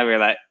I was never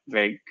that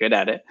very good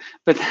at it.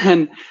 But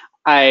then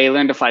I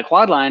learned to fly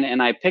quad line,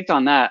 and I picked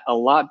on that a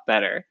lot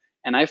better.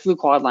 And I flew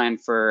quad line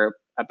for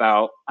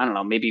about, I don't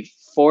know, maybe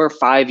 4 or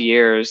 5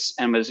 years,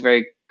 and was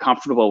very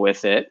comfortable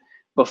with it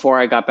before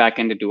I got back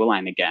into dual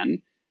line again.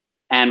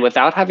 And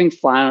without having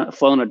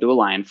flown a dual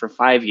line for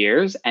 5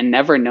 years and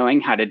never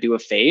knowing how to do a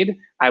fade,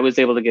 I was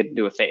able to get to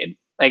do a fade.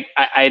 Like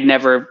I had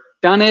never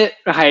done it,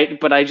 right?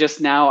 But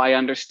I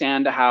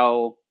understand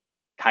how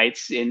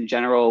kites in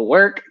general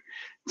work,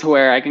 to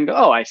where I can go,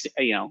 oh, I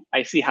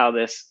see how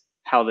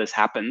this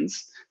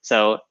happens.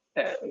 So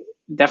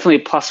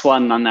definitely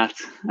 +1 on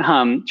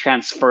that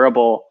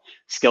transferable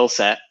skill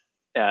set.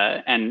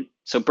 And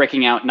so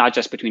breaking out not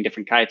just between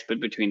different kites, but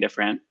between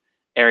different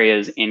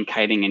areas in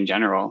kiting in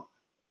general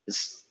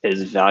is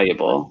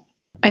valuable.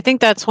 I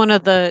think that's one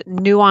of the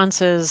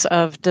nuances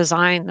of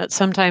design that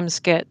sometimes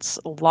gets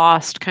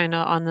lost kind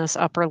of on this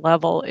upper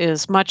level,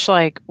 is much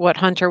like what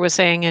Hunter was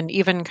saying, and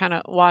even kind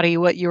of Waddy,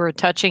 what you were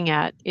touching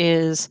at,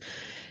 is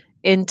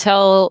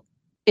until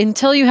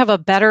you have a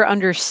better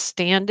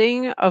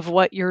understanding of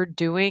what you're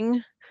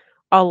doing,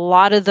 a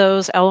lot of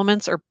those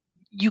elements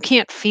you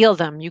can't feel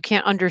them, you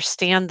can't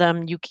understand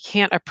them, you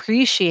can't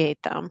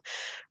appreciate them,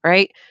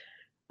 right?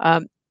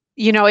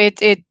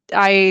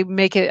 I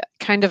make it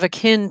kind of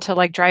akin to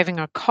like driving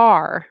a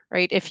car,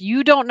 right? If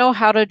you don't know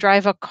how to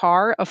drive a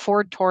car, a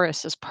Ford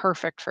Taurus is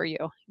perfect for you.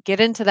 Get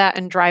into that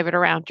and drive it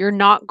around. You're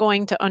not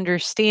going to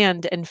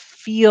understand and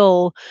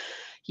feel,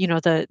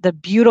 the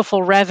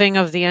beautiful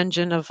revving of the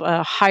engine of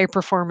a high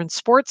performance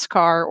sports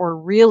car, or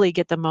really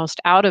get the most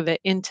out of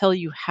it until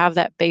you have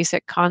that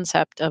basic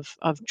concept of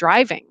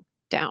driving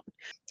down.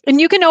 And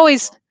you can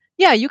always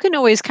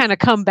kind of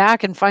come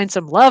back and find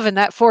some love in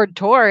that Ford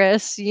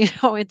Taurus.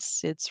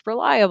 It's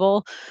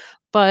reliable,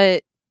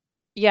 but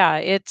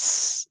yeah,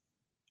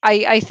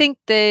 I think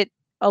that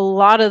a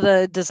lot of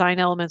the design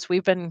elements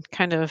we've been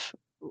kind of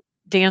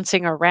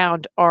dancing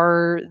around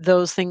are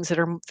those things that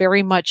are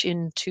very much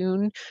in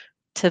tune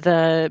to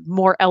the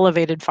more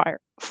elevated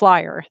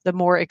flyer, the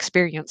more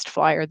experienced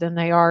flyer, than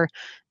they are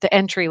the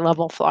entry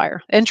level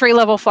flyer. Entry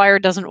level flyer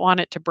doesn't want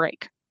it to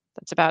break.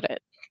 That's about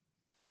it.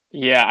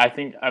 Yeah, I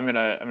think I'm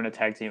gonna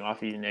tag team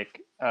off of you,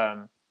 Nick.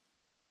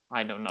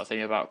 I know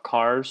nothing about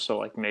cars, so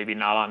like maybe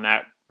not on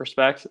that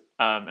respect.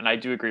 And I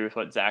do agree with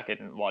what Zach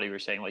and Wadi were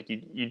saying. Like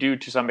you do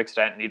to some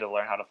extent need to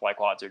learn how to fly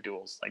quads or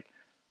duals. Like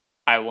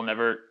I will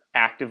never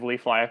actively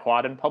fly a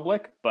quad in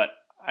public, but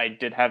I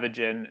did have a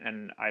Jin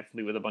and I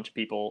flew with a bunch of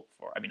people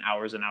for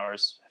hours and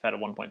hours. I've had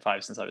a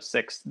 1.5 since I was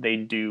 6. They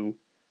do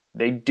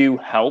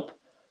help.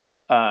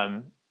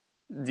 The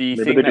Maybe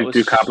thing they're that just was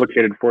too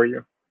complicated for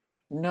you.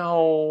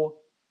 No,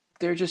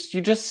 they're just you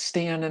just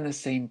stand in the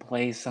same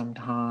place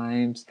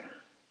sometimes.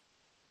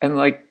 And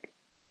like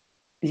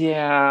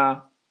yeah,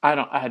 I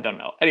don't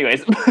know.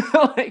 Anyways,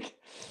 like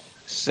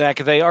Zach,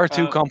 they are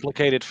too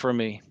complicated for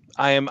me.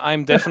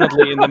 I'm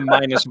definitely in the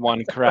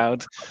 -1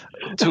 crowd,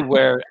 to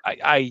where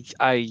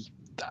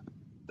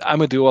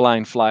I'm a dual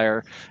line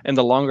flyer, and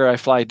the longer I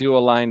fly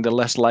dual line, the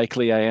less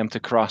likely I am to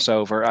cross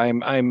over.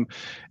 I'm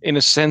in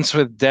a sense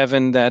with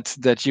Devin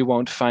that you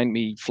won't find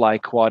me fly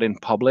quad in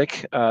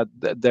public.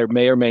 There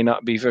may or may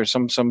not be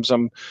some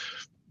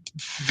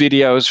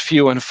videos,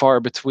 few and far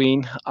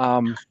between.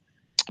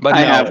 But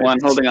I no, have one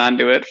holding on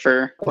to it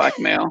for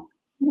blackmail.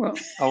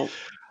 Well,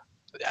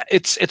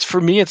 it's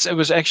for me. It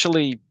was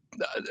actually.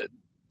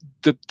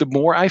 The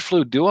more I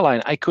flew dual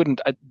line,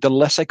 the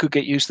less I could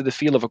get used to the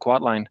feel of a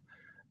quad line,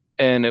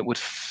 and I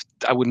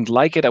wouldn't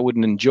like it. I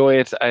wouldn't enjoy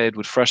it. It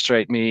would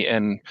frustrate me,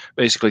 and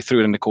basically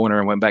threw it in the corner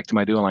and went back to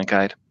my dual line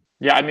kite.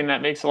 Yeah, I mean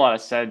that makes a lot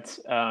of sense.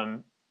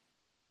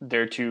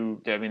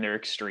 They're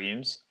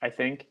extremes, I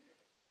think.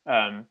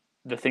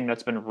 The thing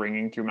that's been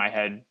ringing through my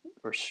head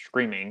or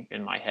screaming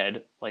in my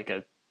head like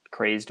a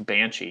crazed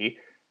banshee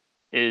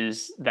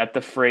is that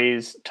the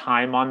phrase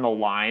 "time on the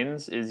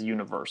lines" is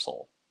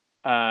universal.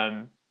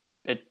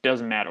 It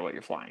doesn't matter what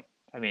you're flying.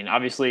 I mean,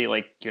 obviously,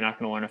 like you're not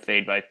going to learn a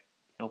fade by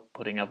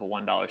putting up a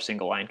 $1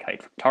 single line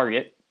kite from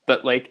Target,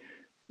 but like,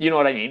 you know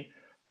what I mean?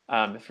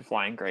 If you're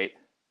flying, great.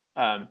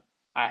 I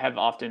have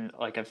often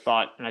I've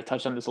thought, and I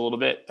touched on this a little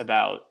bit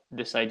about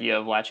this idea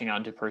of latching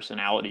on to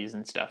personalities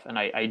and stuff. And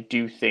I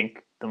do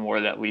think the more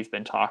that we've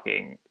been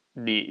talking,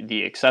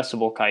 the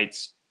accessible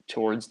kites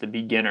towards the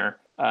beginner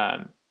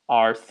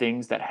are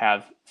things that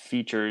have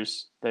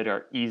features that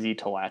are easy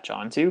to latch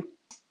onto.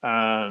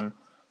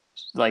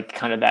 Like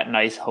kind of that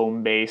nice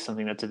home base,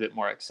 something that's a bit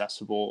more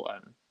accessible.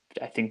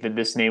 I think that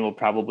this name will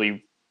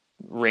probably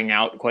ring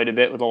out quite a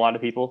bit with a lot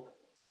of people.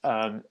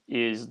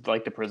 Is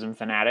like the Prism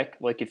Fanatic.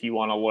 Like if you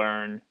want to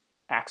learn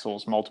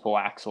axles, multiple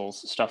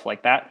axles, stuff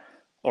like that,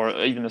 or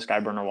even the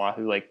Skyburner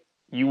Wahoo, like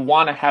you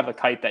want to have a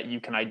kite that you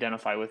can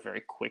identify with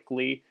very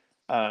quickly.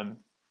 And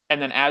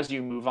then as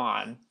you move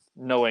on,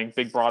 knowing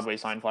big Broadway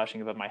sign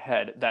flashing above my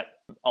head, that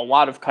a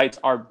lot of kites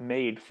are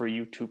made for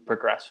you to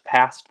progress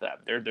past them.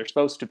 They're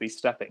supposed to be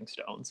stepping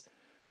stones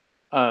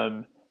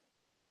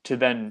to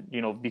then,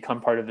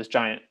 become part of this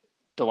giant,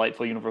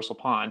 delightful universal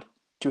pond.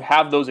 To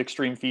have those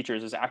extreme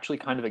features is actually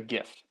kind of a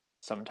gift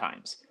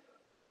sometimes.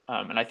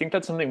 And I think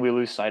that's something we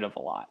lose sight of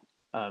a lot.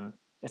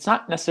 It's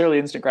not necessarily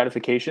instant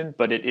gratification,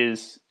 but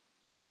it's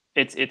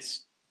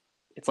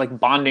like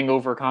bonding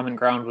over common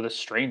ground with a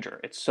stranger.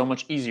 It's so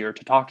much easier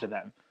to talk to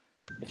them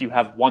if you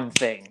have one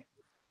thing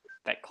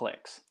that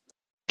clicks.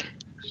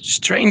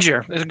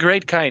 Stranger is a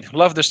great kite.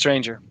 Love the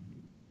Stranger.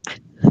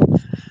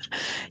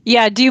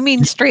 Yeah, do you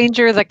mean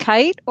stranger the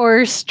kite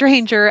or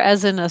stranger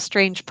as in a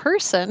strange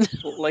person?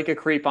 Like a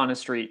creep on a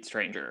street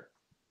stranger.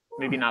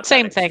 Maybe not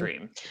Same that thing.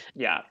 extreme.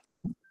 Yeah.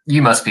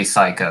 You must be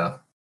psycho.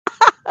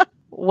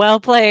 Well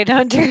played,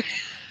 Hunter.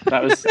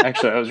 That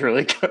was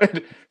really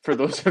good. For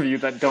those of you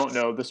that don't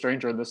know, the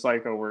Stranger and the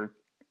Psycho were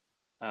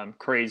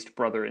crazed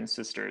brother and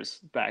sisters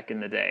back in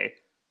the day,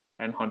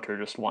 and Hunter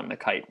just won the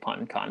kite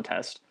pun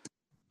contest.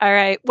 All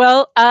right.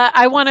 Well,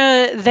 I want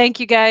to thank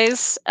you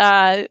guys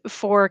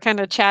for kind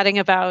of chatting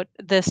about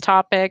this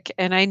topic.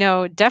 And I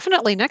know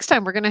definitely next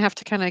time we're going to have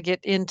to kind of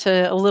get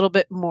into a little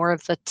bit more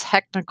of the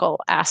technical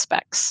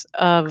aspects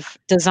of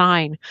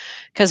design,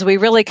 because we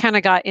really kind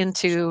of got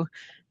into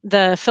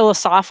the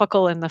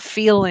philosophical and the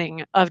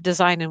feeling of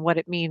design and what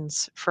it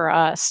means for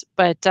us.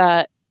 But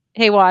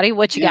hey, Wadi,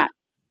 what you got?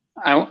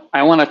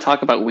 I want to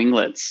talk about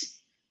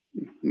winglets.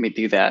 Let me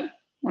do that. I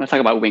want to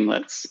talk about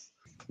winglets.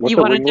 You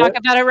want to talk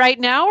about it right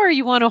now, or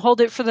you want to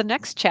hold it for the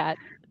next chat?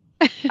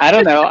 I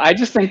don't know. I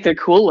just think they're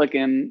cool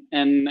looking,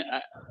 and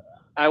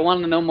I want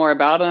to know more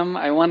about them.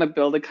 I want to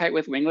build a kite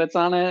with winglets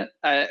on it.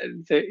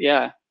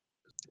 Yeah.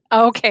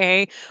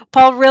 Okay.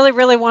 Paul really,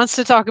 really wants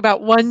to talk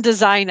about one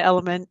design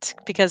element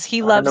because he I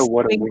don't know loves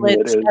what a winglet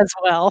winglets is. as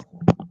well.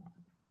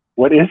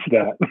 What is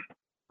that?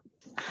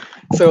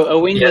 So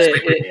a Yes,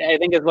 winglet, I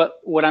think, is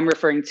what I'm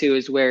referring to,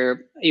 is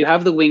where you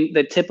have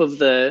the tip of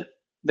the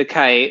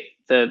kite,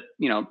 the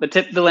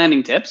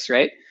landing tips,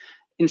 right?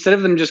 Instead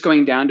of them just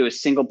going down to a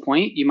single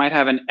point, you might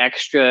have an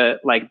extra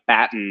like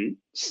batten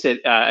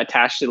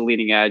attached to the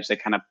leading edge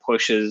that kind of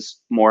pushes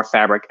more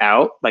fabric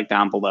out, like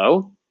down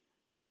below,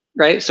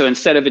 right? So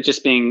instead of it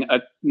just being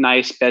a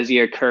nice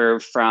Bezier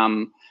curve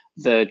from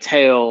the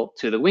tail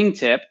to the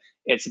wingtip,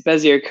 it's a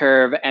Bezier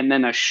curve and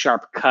then a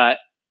sharp cut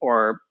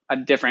or a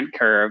different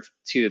curve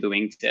to the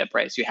wingtip,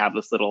 right? So you have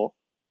this little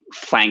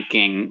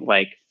flanking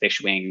like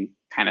fish wing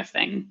kind of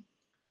thing.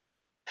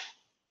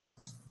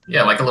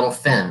 Yeah, like a little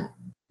fin.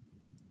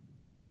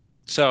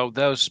 So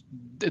those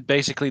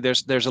basically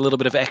there's a little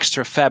bit of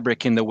extra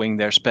fabric in the wing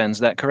there, Spence.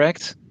 Is that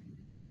correct?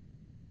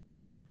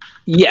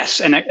 Yes,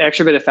 an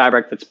extra bit of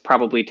fabric that's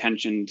probably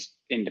tensioned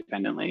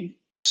independently.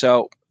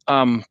 So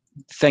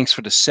thanks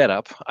for the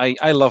setup.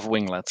 I love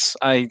winglets.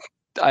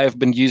 I've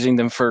been using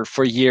them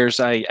for years.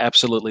 I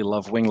absolutely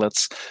love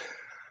winglets.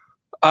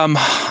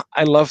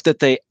 I love that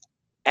they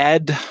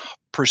add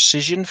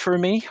precision for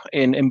me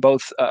in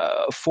both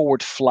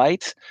forward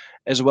flight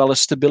as well as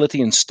stability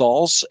in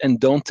stalls, and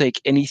don't take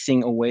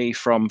anything away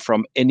from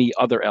any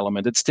other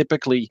element. It's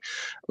typically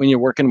when you're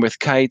working with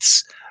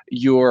kites,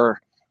 you're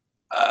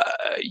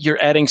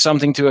adding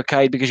something to a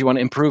kite because you want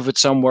to improve it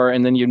somewhere,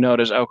 and then you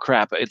notice, oh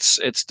crap,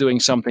 it's doing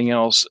something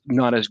else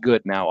not as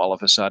good now all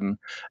of a sudden.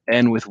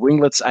 And with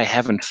winglets, I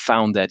haven't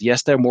found that.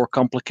 Yes, they're more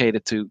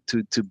complicated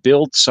to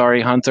build.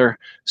 Sorry, Hunter,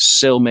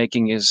 sail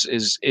making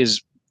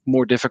is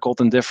more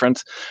difficult and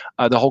different.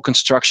 The whole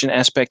construction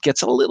aspect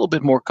gets a little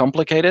bit more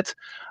complicated,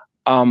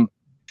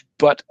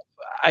 but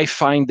I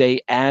find they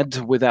add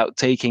without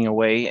taking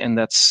away, and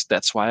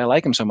that's why I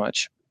like them so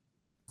much.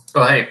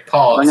 Oh, hey,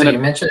 Paul. I'm So gonna- you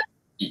mentioned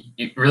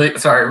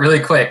really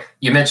quick.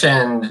 You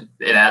mentioned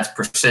it adds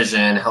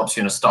precision, helps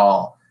you in a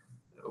stall.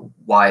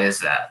 Why is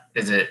that?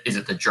 Is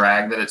it the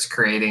drag that it's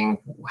creating?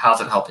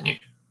 How's it helping you?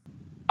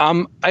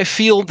 I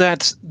feel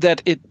that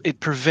it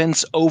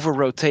prevents over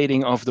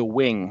rotating of the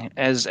wing,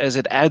 as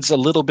it adds a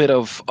little bit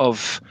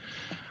of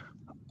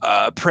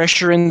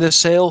pressure in the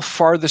sail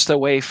farthest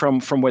away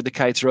from where the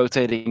kite's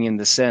rotating in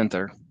the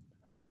center.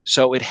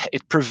 So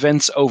it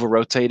prevents over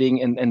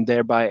rotating and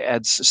thereby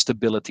adds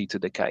stability to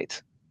the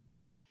kite.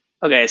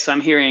 Okay, so I'm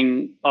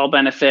hearing all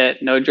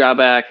benefit, no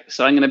drawback.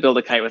 So I'm going to build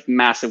a kite with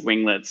massive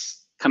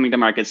winglets coming to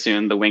market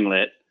soon. The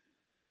winglet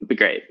would be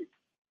great.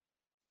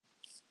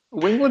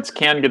 Winglets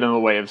can get in the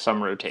way of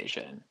some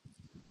rotation.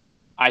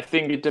 I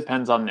think it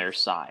depends on their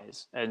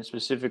size and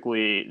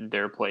specifically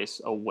their place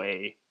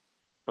away,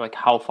 like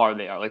how far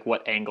they are, like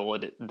what angle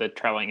the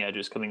trailing edge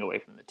is coming away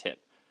from the tip.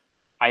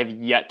 I have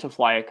yet to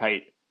fly a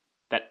kite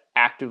that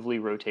actively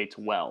rotates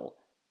well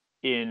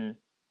in,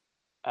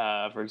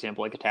 for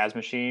example, like a Taz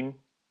machine,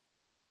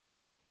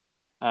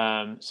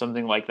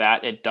 something like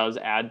that. It does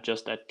add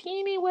just a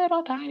teeny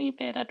little tiny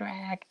bit of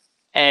drag,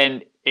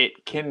 and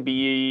it can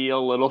be a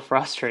little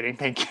frustrating.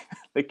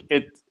 Like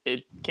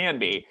it can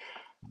be.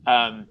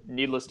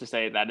 Needless to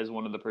say, that is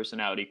one of the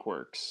personality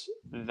quirks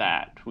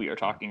that we are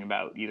talking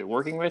about either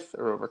working with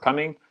or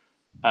overcoming.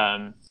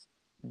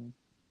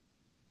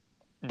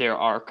 There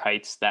are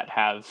kites that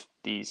have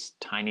these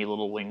tiny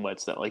little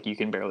winglets that like you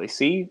can barely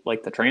see,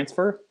 like the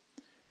transfer.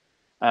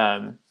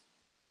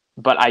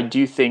 But I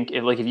do think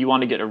if you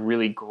want to get a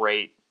really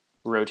great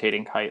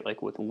rotating kite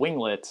like with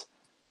winglets,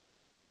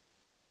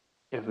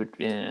 it would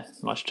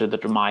much to the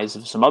demise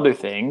of some other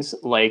things,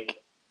 like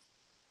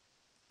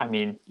I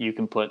mean, you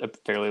can put a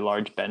fairly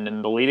large bend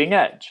in the leading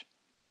edge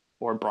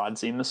or broad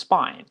seam the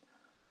spine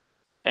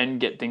and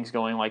get things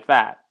going like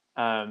that.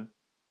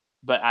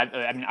 But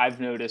I've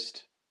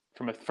noticed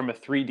from a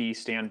 3D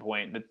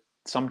standpoint that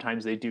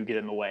sometimes they do get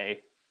in the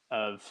way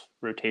of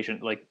rotation.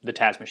 Like the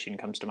Taz machine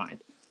comes to mind.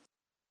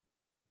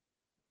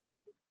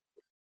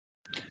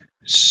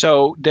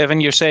 So, Devin,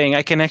 you're saying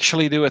I can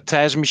actually do a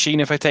Taz machine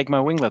if I take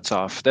my winglets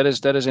off. That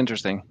is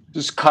interesting.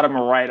 Just cut them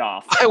right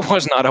off. I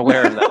was not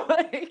aware of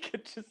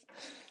that.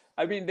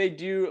 I mean, they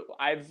do.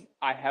 I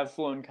have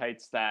flown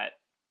kites that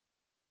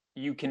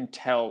you can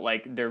tell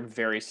like they're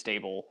very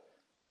stable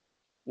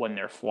when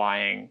they're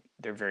flying.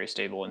 They're very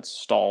stable in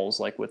stalls,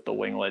 like with the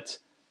winglets.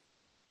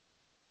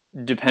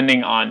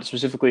 Depending on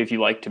specifically if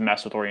you like to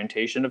mess with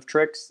orientation of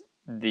tricks,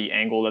 the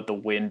angle that the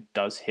wind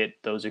does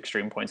hit those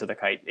extreme points of the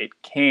kite, it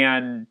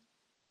can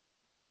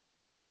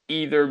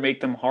either make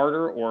them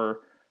harder or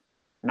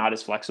not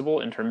as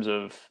flexible in terms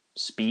of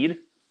speed.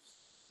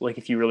 Like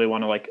if you really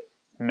want to like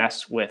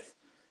mess with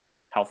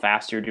how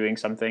fast you're doing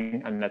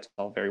something, and that's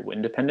all very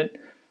wind dependent.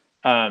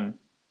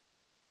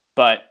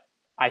 But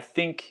I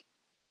think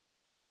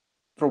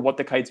for what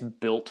the kite's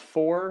built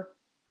for,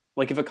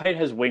 like if a kite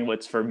has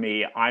winglets, for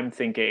me, I'm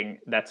thinking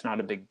that's not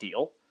a big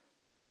deal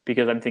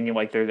because I'm thinking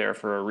like they're there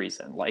for a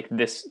reason. Like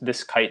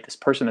this kite, this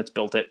person that's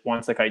built it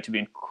wants the kite to be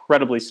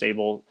incredibly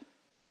stable,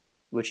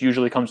 which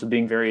usually comes with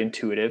being very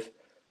intuitive.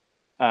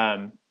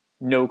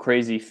 no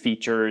crazy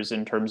features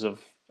in terms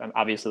of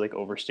obviously like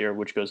oversteer,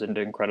 which goes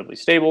into incredibly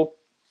stable.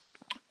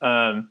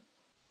 So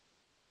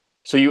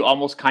you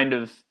almost kind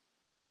of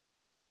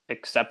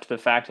accept the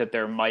fact that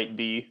there might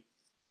be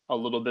a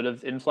little bit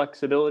of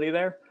inflexibility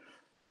there,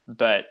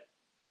 but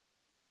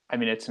I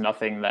mean, it's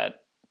nothing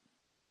that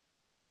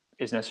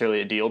is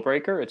necessarily a deal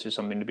breaker. It's just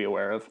something to be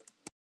aware of.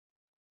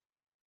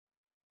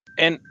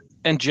 And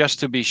just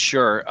to be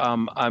sure,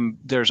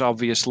 there's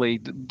obviously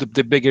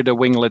the bigger the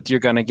winglet, you're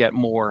going to get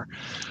more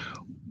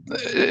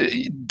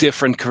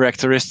different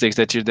characteristics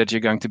that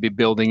you're going to be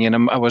building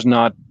in. I was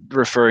not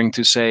referring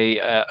to, say,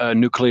 a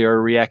nuclear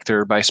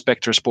reactor by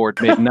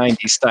Spectrasport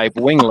mid-90s type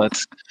winglet.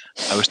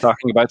 I was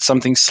talking about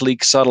something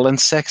sleek, subtle, and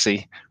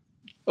sexy.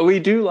 We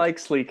do like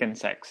sleek and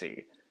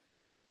sexy.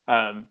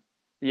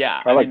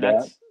 Yeah, I like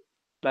mean,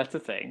 that's the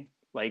thing.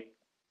 Like,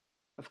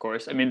 of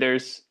course, I mean,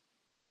 there's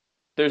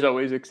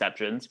always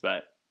exceptions,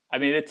 but I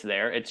mean, it's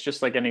there. It's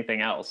just like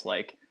anything else.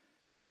 Like,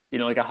 you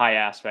know, like a high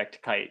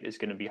aspect kite is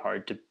going to be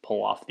hard to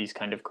pull off these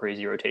kind of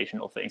crazy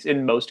rotational things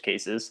in most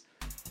cases.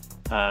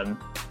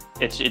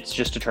 It's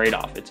just a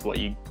trade-off. It's what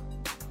you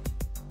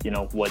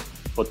know, what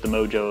the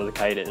mojo of the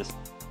kite is.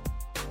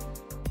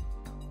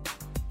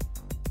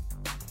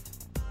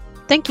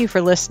 Thank you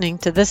for listening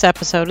to this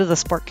episode of the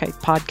Sport Kite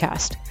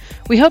Podcast.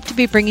 We hope to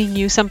be bringing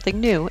you something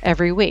new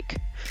every week.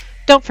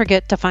 Don't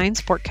forget to find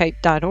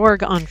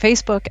sportkite.org on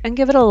Facebook and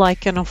give it a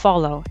like and a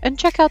follow. And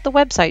check out the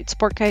website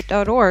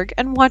sportkite.org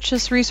and watch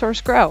this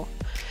resource grow.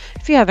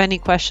 If you have any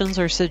questions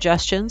or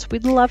suggestions,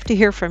 we'd love to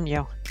hear from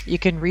you. You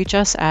can reach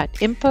us at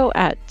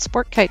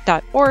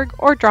info@sportkite.org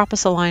or drop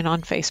us a line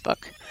on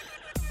Facebook.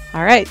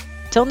 All right,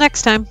 till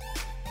next time.